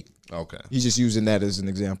that you hate. Okay. He's just using that as an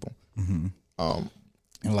example. And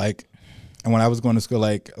when I was going to school,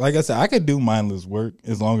 like I said, I could do mindless work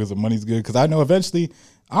as long as the money's good, because I know eventually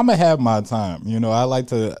I'm gonna have my time. You know, I like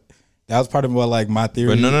to. That was part of what like my theory.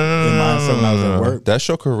 But no. When I was at work. That's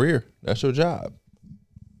your career. That's your job.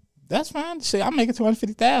 That's fine. Shit, I'm making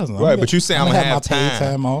 250,000. Right, but you say I'm gonna have paid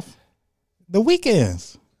time off. The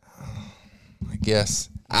weekends. I guess.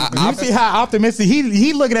 You see how optimistic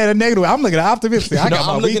he looking at it negative. I'm looking at optimistic. I got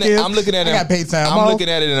my weekends. I'm looking at it. I got paid time I'm off. looking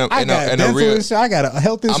at it in a real. I got a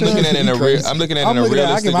health insurance. I'm looking at it in a real. I'm looking at it in a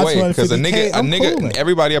realistic way, because a nigga, cooling.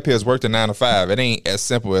 everybody up here has worked a 9 to 5. It ain't as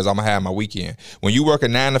simple as I'm gonna have my weekend. When you work a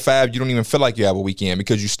 9 to 5, you don't even feel like you have a weekend,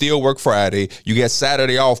 because you still work Friday. You get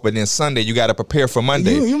Saturday off, but then Sunday you got to prepare for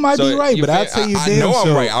Monday. You might be right, but I'll tell you, I know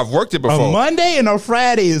I'm right. I've worked it before. A Monday and a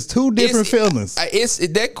Friday is two different feelings. I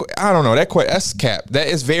don't know. That's cap. That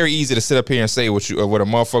is very easy to sit up here and say what a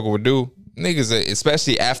motherfucker would do. Niggas,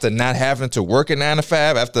 especially after not having to work a 9 to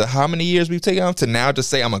 5, after how many years we've taken off, to now just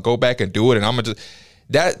say I'm gonna go back and do it, and I'm gonna just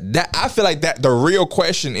that I feel like that the real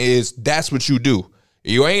question is, that's what you do.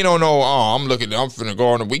 You ain't on no, I'm finna go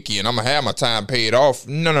on the weekend, I'm gonna have my time paid off.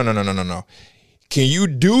 No. Can you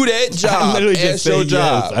do that job as your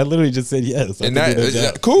job? I literally just said yes. And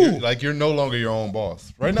that cool. You're no longer your own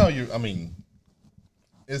boss. Right now,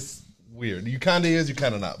 it's weird. You kind of is, you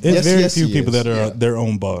kind of not. There's very few people that are their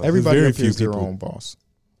own boss. Everybody up here is their own boss.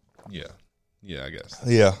 Yeah, I guess.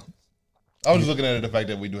 Yeah. I was just looking at the fact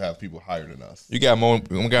that we do have people higher than us. We got more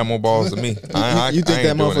balls than me. You think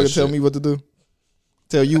that motherfucker tell me what to do?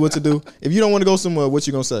 Tell you what to do? If you don't want to go somewhere, what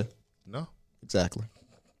you gonna say? No. Exactly.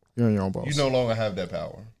 You're on your own boss. You no longer have that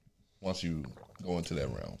power once you go into that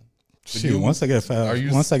realm. Shit, once I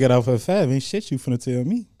get off at 5, ain't shit you finna tell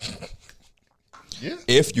me. Yeah.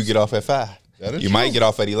 If you get off at 5, you might get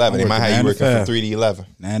off at 11. They might have you working from 3 to 11.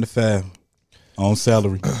 9 to 5 on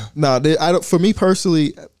salary. For me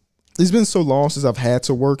personally, it's been so long since I've had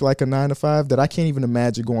to work like a 9 to 5 that I can't even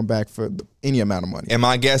imagine going back for any amount of money. And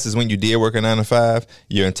my guess is when you did work a 9 to 5,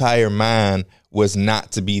 your entire mind was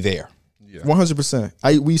not to be there.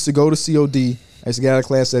 100%. We used to go to COD. I used to get out of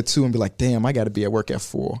class at 2 and be like, damn, I got to be at work at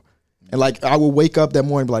 4. And like I would wake up that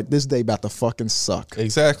morning and be like, this day about to fucking suck.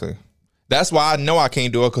 Exactly. That's why I know I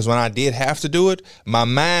can't do it, because when I did have to do it, my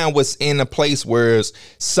mind was in a place where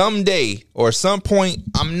someday or some point,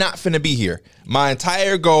 I'm not finna be here. My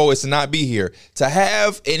entire goal is to not be here. To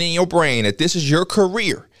have it in your brain that this is your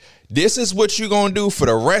career. This is what you're going to do for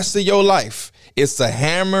the rest of your life. It's to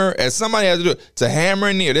hammer, as somebody has to do it, to hammer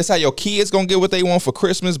and nail. This how your kids going to get what they want for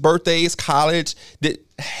Christmas, birthdays, college.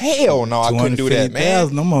 Hell no, I couldn't do that, man.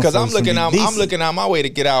 Because I'm looking out my way to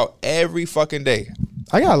get out every fucking day.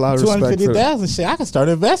 I got a lot of respect for 250,000 shit. I can start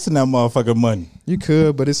investing that motherfucking money. You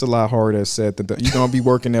could, but it's a lot harder said than you're gonna be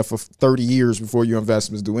working there for 30 years before your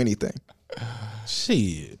investments do anything.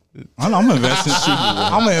 Shit, I'm investing.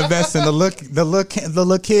 I'm gonna invest in the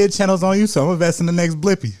little kid channels on YouTube. I'm investing in the next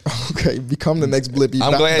Blippi. Okay, become the next Blippi.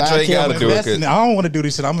 I'm glad you ain't got to do it. I don't want to do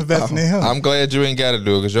this shit. I'm investing in him. I'm glad you ain't got to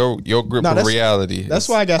do it, because your grip of reality. That's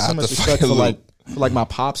why I got so much respect for like my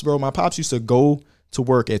pops, bro. My pops used to go to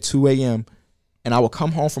work at 2 a.m. and I would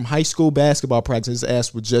come home from high school basketball practice. His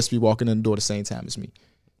ass would just be walking in the door the same time as me.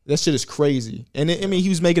 That shit is crazy. And I mean, he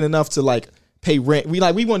was making enough to like pay rent. We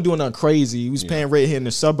wasn't doing nothing crazy. He was paying rent here in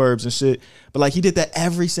the suburbs and shit. But like he did that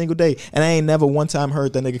every single day. And I ain't never one time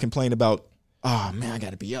heard that nigga complain about, oh man, I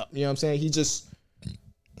gotta be up. You know what I'm saying?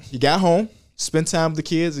 He got home, spent time with the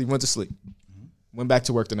kids, he went to sleep. Went back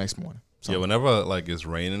to work the next morning. So, yeah, whenever like it's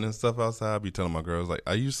raining and stuff outside, I be telling my girls like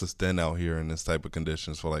I used to stand out here in this type of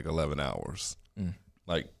conditions for like 11 hours,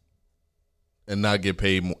 like, and not get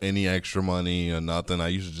paid any extra money or nothing. I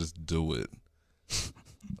used to just do it,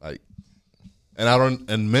 like,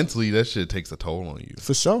 and mentally that shit takes a toll on you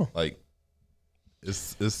for sure. Like,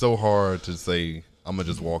 it's so hard to say I'm gonna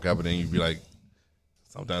just walk out, but then you be like,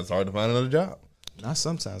 sometimes it's hard to find another job. Not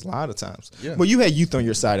sometimes, a lot of times. Yeah. Well, you had youth on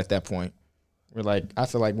your side at that point. We're like, I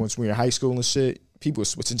feel like once we were in high school and shit, people were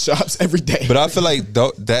switching jobs every day. But I feel like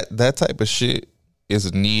that type of shit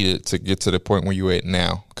is needed to get to the point where you're at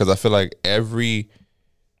now. Because I feel like every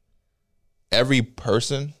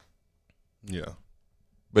person, Yeah,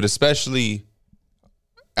 but especially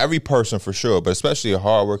every person for sure, but especially a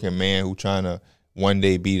hardworking man who trying to one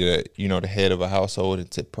day be the head of a household and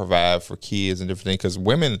to provide for kids and different things. Because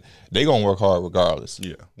women, they gonna work hard regardless.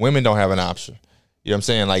 Yeah. Women don't have an option. You know what I'm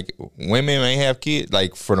saying? Like, women may have kids.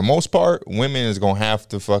 Like, for the most part, women is going to have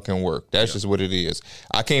to fucking work. That's just what it is.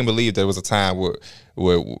 I can't believe there was a time where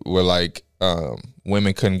like,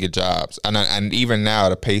 women couldn't get jobs. And even now,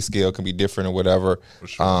 the pay scale can be different or whatever. For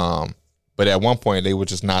sure. But at one point, they were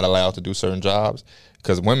just not allowed to do certain jobs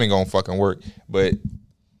because women going to fucking work. But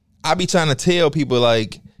I be trying to tell people,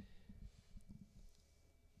 like,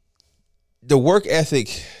 the work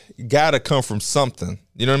ethic gotta come from something.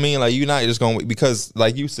 You know what I mean? Like, you're not just gonna, because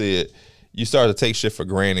like you said, you start to take shit for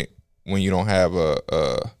granted when you don't have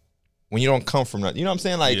when you don't come from that. You know what I'm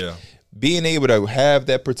saying? Like, being able to have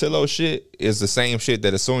that Portillo shit is the same shit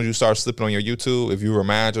that as soon as you start slipping on your YouTube, if you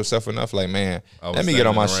remind yourself enough, like, man, let me get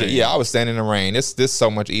on my shit. Yeah, I was standing in the rain. This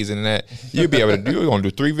so much easier than that. You'll be able to you're gonna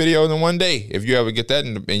do 3 videos in one day if you ever get that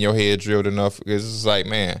in your head drilled enough. Because it's like,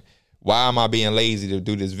 man, why am I being lazy to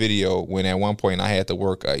do this video when at one point I had to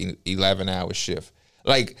work a 11-hour shift?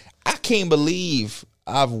 Like, I can't believe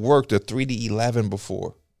I've worked a 3 to 11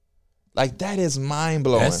 before. Like, that is mind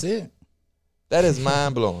blowing. That's it. That is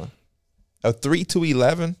mind blowing. A 3 to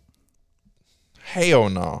 11? Hell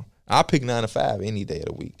no. I'll pick 9 to 5 any day of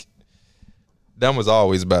the week. That was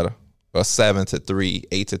always better. A 7 to 3,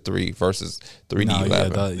 8 to 3 versus 3 to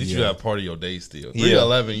 11. At least you have part of your day still. 3 to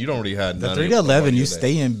 11, you don't really have none. The 3 to 11, you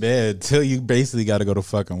stay in bed till you basically got to go to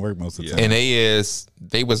fucking work most of the time. And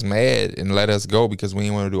they was mad and let us go because we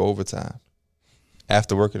didn't want to do overtime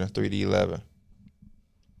after working a 3 to 11.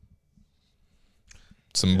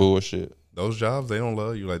 Some bullshit. Those jobs, they don't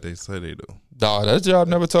love you like they say they do. Dog, that job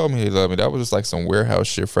never told me he loved me. That was just like some warehouse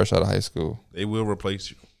shit fresh out of high school. They will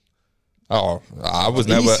replace you. Oh, I was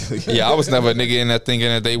never a nigga in there thinking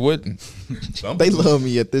that they wouldn't. They love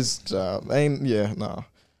me at this job. No.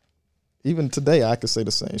 Even today, I could say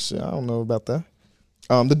the same shit. I don't know about that.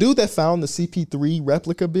 The dude that found the CP3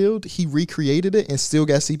 replica build, he recreated it and still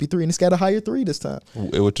got CP3, and it's got a higher 3 this time.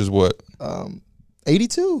 Which is what?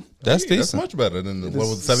 82. That's decent. That's much better than what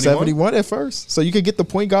was 71? 71 at first. So you could get the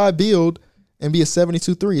point guard build and be a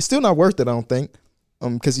 72-3. It's still not worth it, I don't think,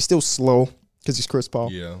 because he's still slow because he's Chris Paul.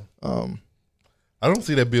 Yeah. I don't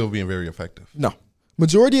see that build being very effective. No.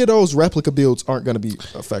 Majority of those replica builds aren't going to be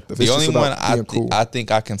effective. The it's only just one cool. I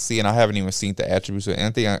think I can see, and I haven't even seen the attributes of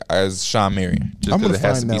anything, is Sean Marion. Just because it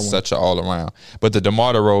has to be such an all-around. But the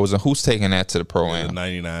DeMar DeRozan, who's taking that to the pro-am? The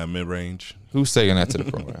 99 mid-range. Who's taking that to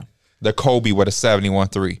the program? The Kobe with a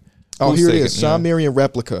 71-3. Oh, here it is. Sean Marion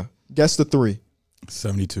replica. Guess the 3.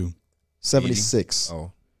 72. 76.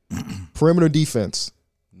 Oh. Perimeter defense.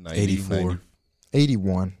 84.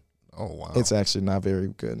 81. Oh, wow. It's actually not very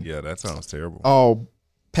good. Yeah, that sounds terrible. Oh,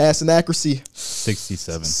 passing accuracy.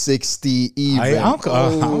 67. 60 even. I'm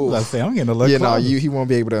getting a look. Yeah, no, he won't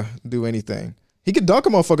be able to do anything. He can dunk a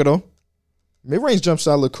motherfucker, though. Mid-range jump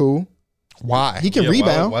shot look cool. Why? He can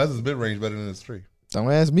rebound. Why is his mid-range better than his 3?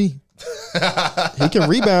 Don't ask me. He can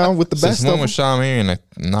rebound with the best of one them. with Sean Marion, a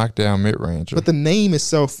knockdown mid-range. But the name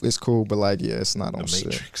itself is cool, but like, yeah, it's not on The shit.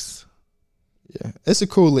 Matrix. Yeah, it's a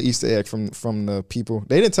cool little Easter egg from the people.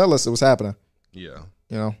 They didn't tell us it was happening. Yeah.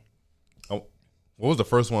 You know, Oh, what was the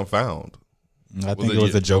first one found? I think it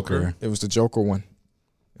was a Joker. it was the Joker one.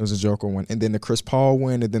 It was a Joker one, and then the Chris Paul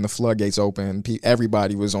one, and then the floodgates open.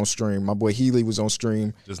 Everybody was on stream. My boy Healy was on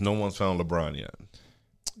stream. Just no one's found LeBron yet.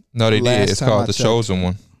 No, they Last did. It's time I called The checked. Chosen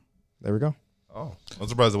One. There we go. Oh, I'm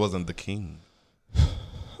surprised it wasn't the King.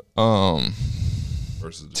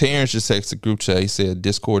 versus Terrence just texted the group chat. He said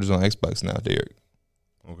Discord is on Xbox now, Derek.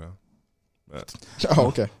 okay. But Oh,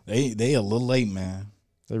 okay. They a little late, man.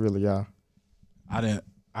 They really are. I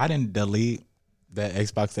didn't delete that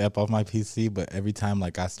Xbox app off my PC, but every time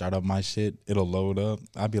like I start up my shit, it'll load up.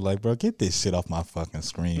 I'd be like, bro, get this shit off my fucking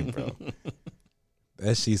screen, bro.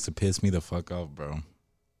 That shit used to piss me the fuck off, bro.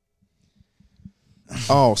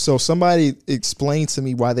 Oh, so somebody explained to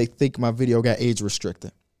me why they think my video got age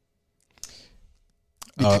restricted.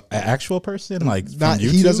 An actual person, like Not from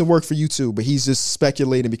YouTube? he doesn't work for YouTube, but he's just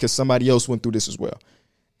speculating because somebody else went through this as well.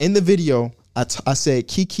 In the video, I said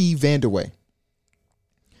Kiki Vanderway,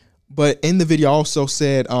 but in the video I also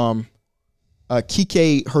said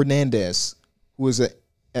Kike Hernandez, who is a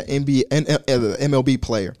MLB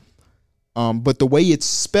player. But the way it's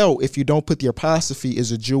spelled, if you don't put the apostrophe,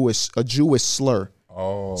 is a Jewish slur.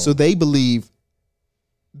 oh, So they believe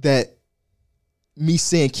that me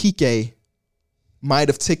saying Kike might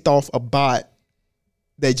have ticked off a bot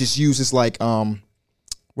that just uses like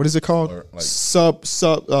what is it called? Slur,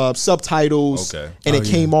 like- Subtitles. Okay. And it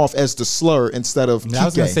came off as the slur instead of I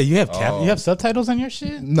was gonna Kike. say you have subtitles on your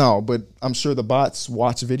shit. No, but I'm sure the bots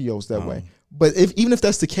watch videos that way. But even if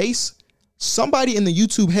that's the case, somebody in the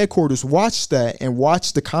YouTube headquarters watched that and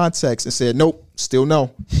watched the context and said, nope, still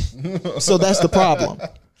no. So that's the problem.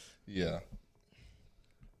 yeah.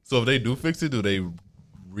 So if they do fix it, do they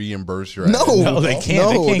reimburse your? No. No, they can't. No,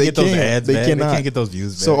 they can't they get those can't. ads They back. cannot. They can't get those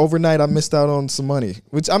views back. So overnight, I missed out on some money,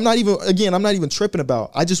 which I'm not even tripping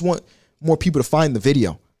about. I just want more people to find the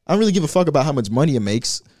video. I don't really give a fuck about how much money it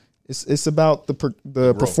makes. It's about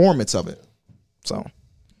the performance of it. So,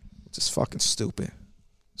 just fucking stupid.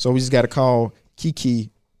 So we just got to call Kiki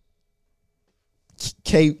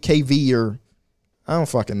KV or I don't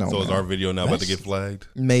fucking know. So is man. our video now about to get flagged?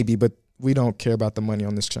 Maybe, but we don't care about the money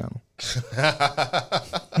on this channel.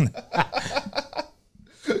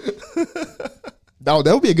 No,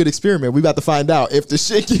 that would be a good experiment. We about to find out if the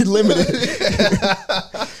shit get limited.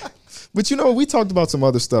 But you know, we talked about some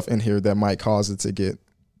other stuff in here that might cause it to get,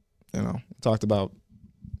 talked about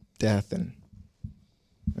death and,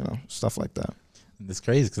 stuff like that. It's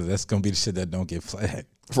crazy because that's gonna be the shit that don't get flagged.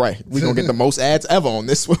 Right. We're going to get the most ads ever on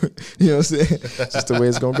this one. You know what I'm saying? It's just the way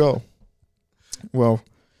it's going to go. Well,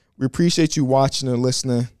 we appreciate you watching and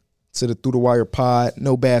listening to the Through the Wire pod.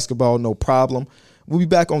 No basketball, no problem. We'll be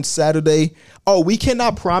back on Saturday. Oh, we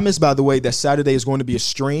cannot promise, by the way, that Saturday is going to be a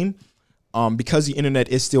stream because the internet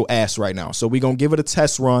is still ass right now. So we're going to give it a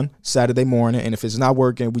test run Saturday morning. And if it's not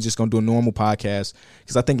working, we're just going to do a normal podcast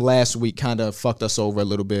because I think last week kind of fucked us over a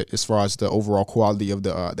little bit as far as the overall quality of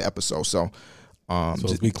the episode. So, So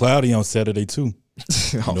it'll be cloudy on Saturday too.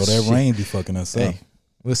 You know that rain be fucking us up.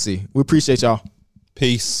 We'll see. We appreciate y'all.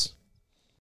 Peace.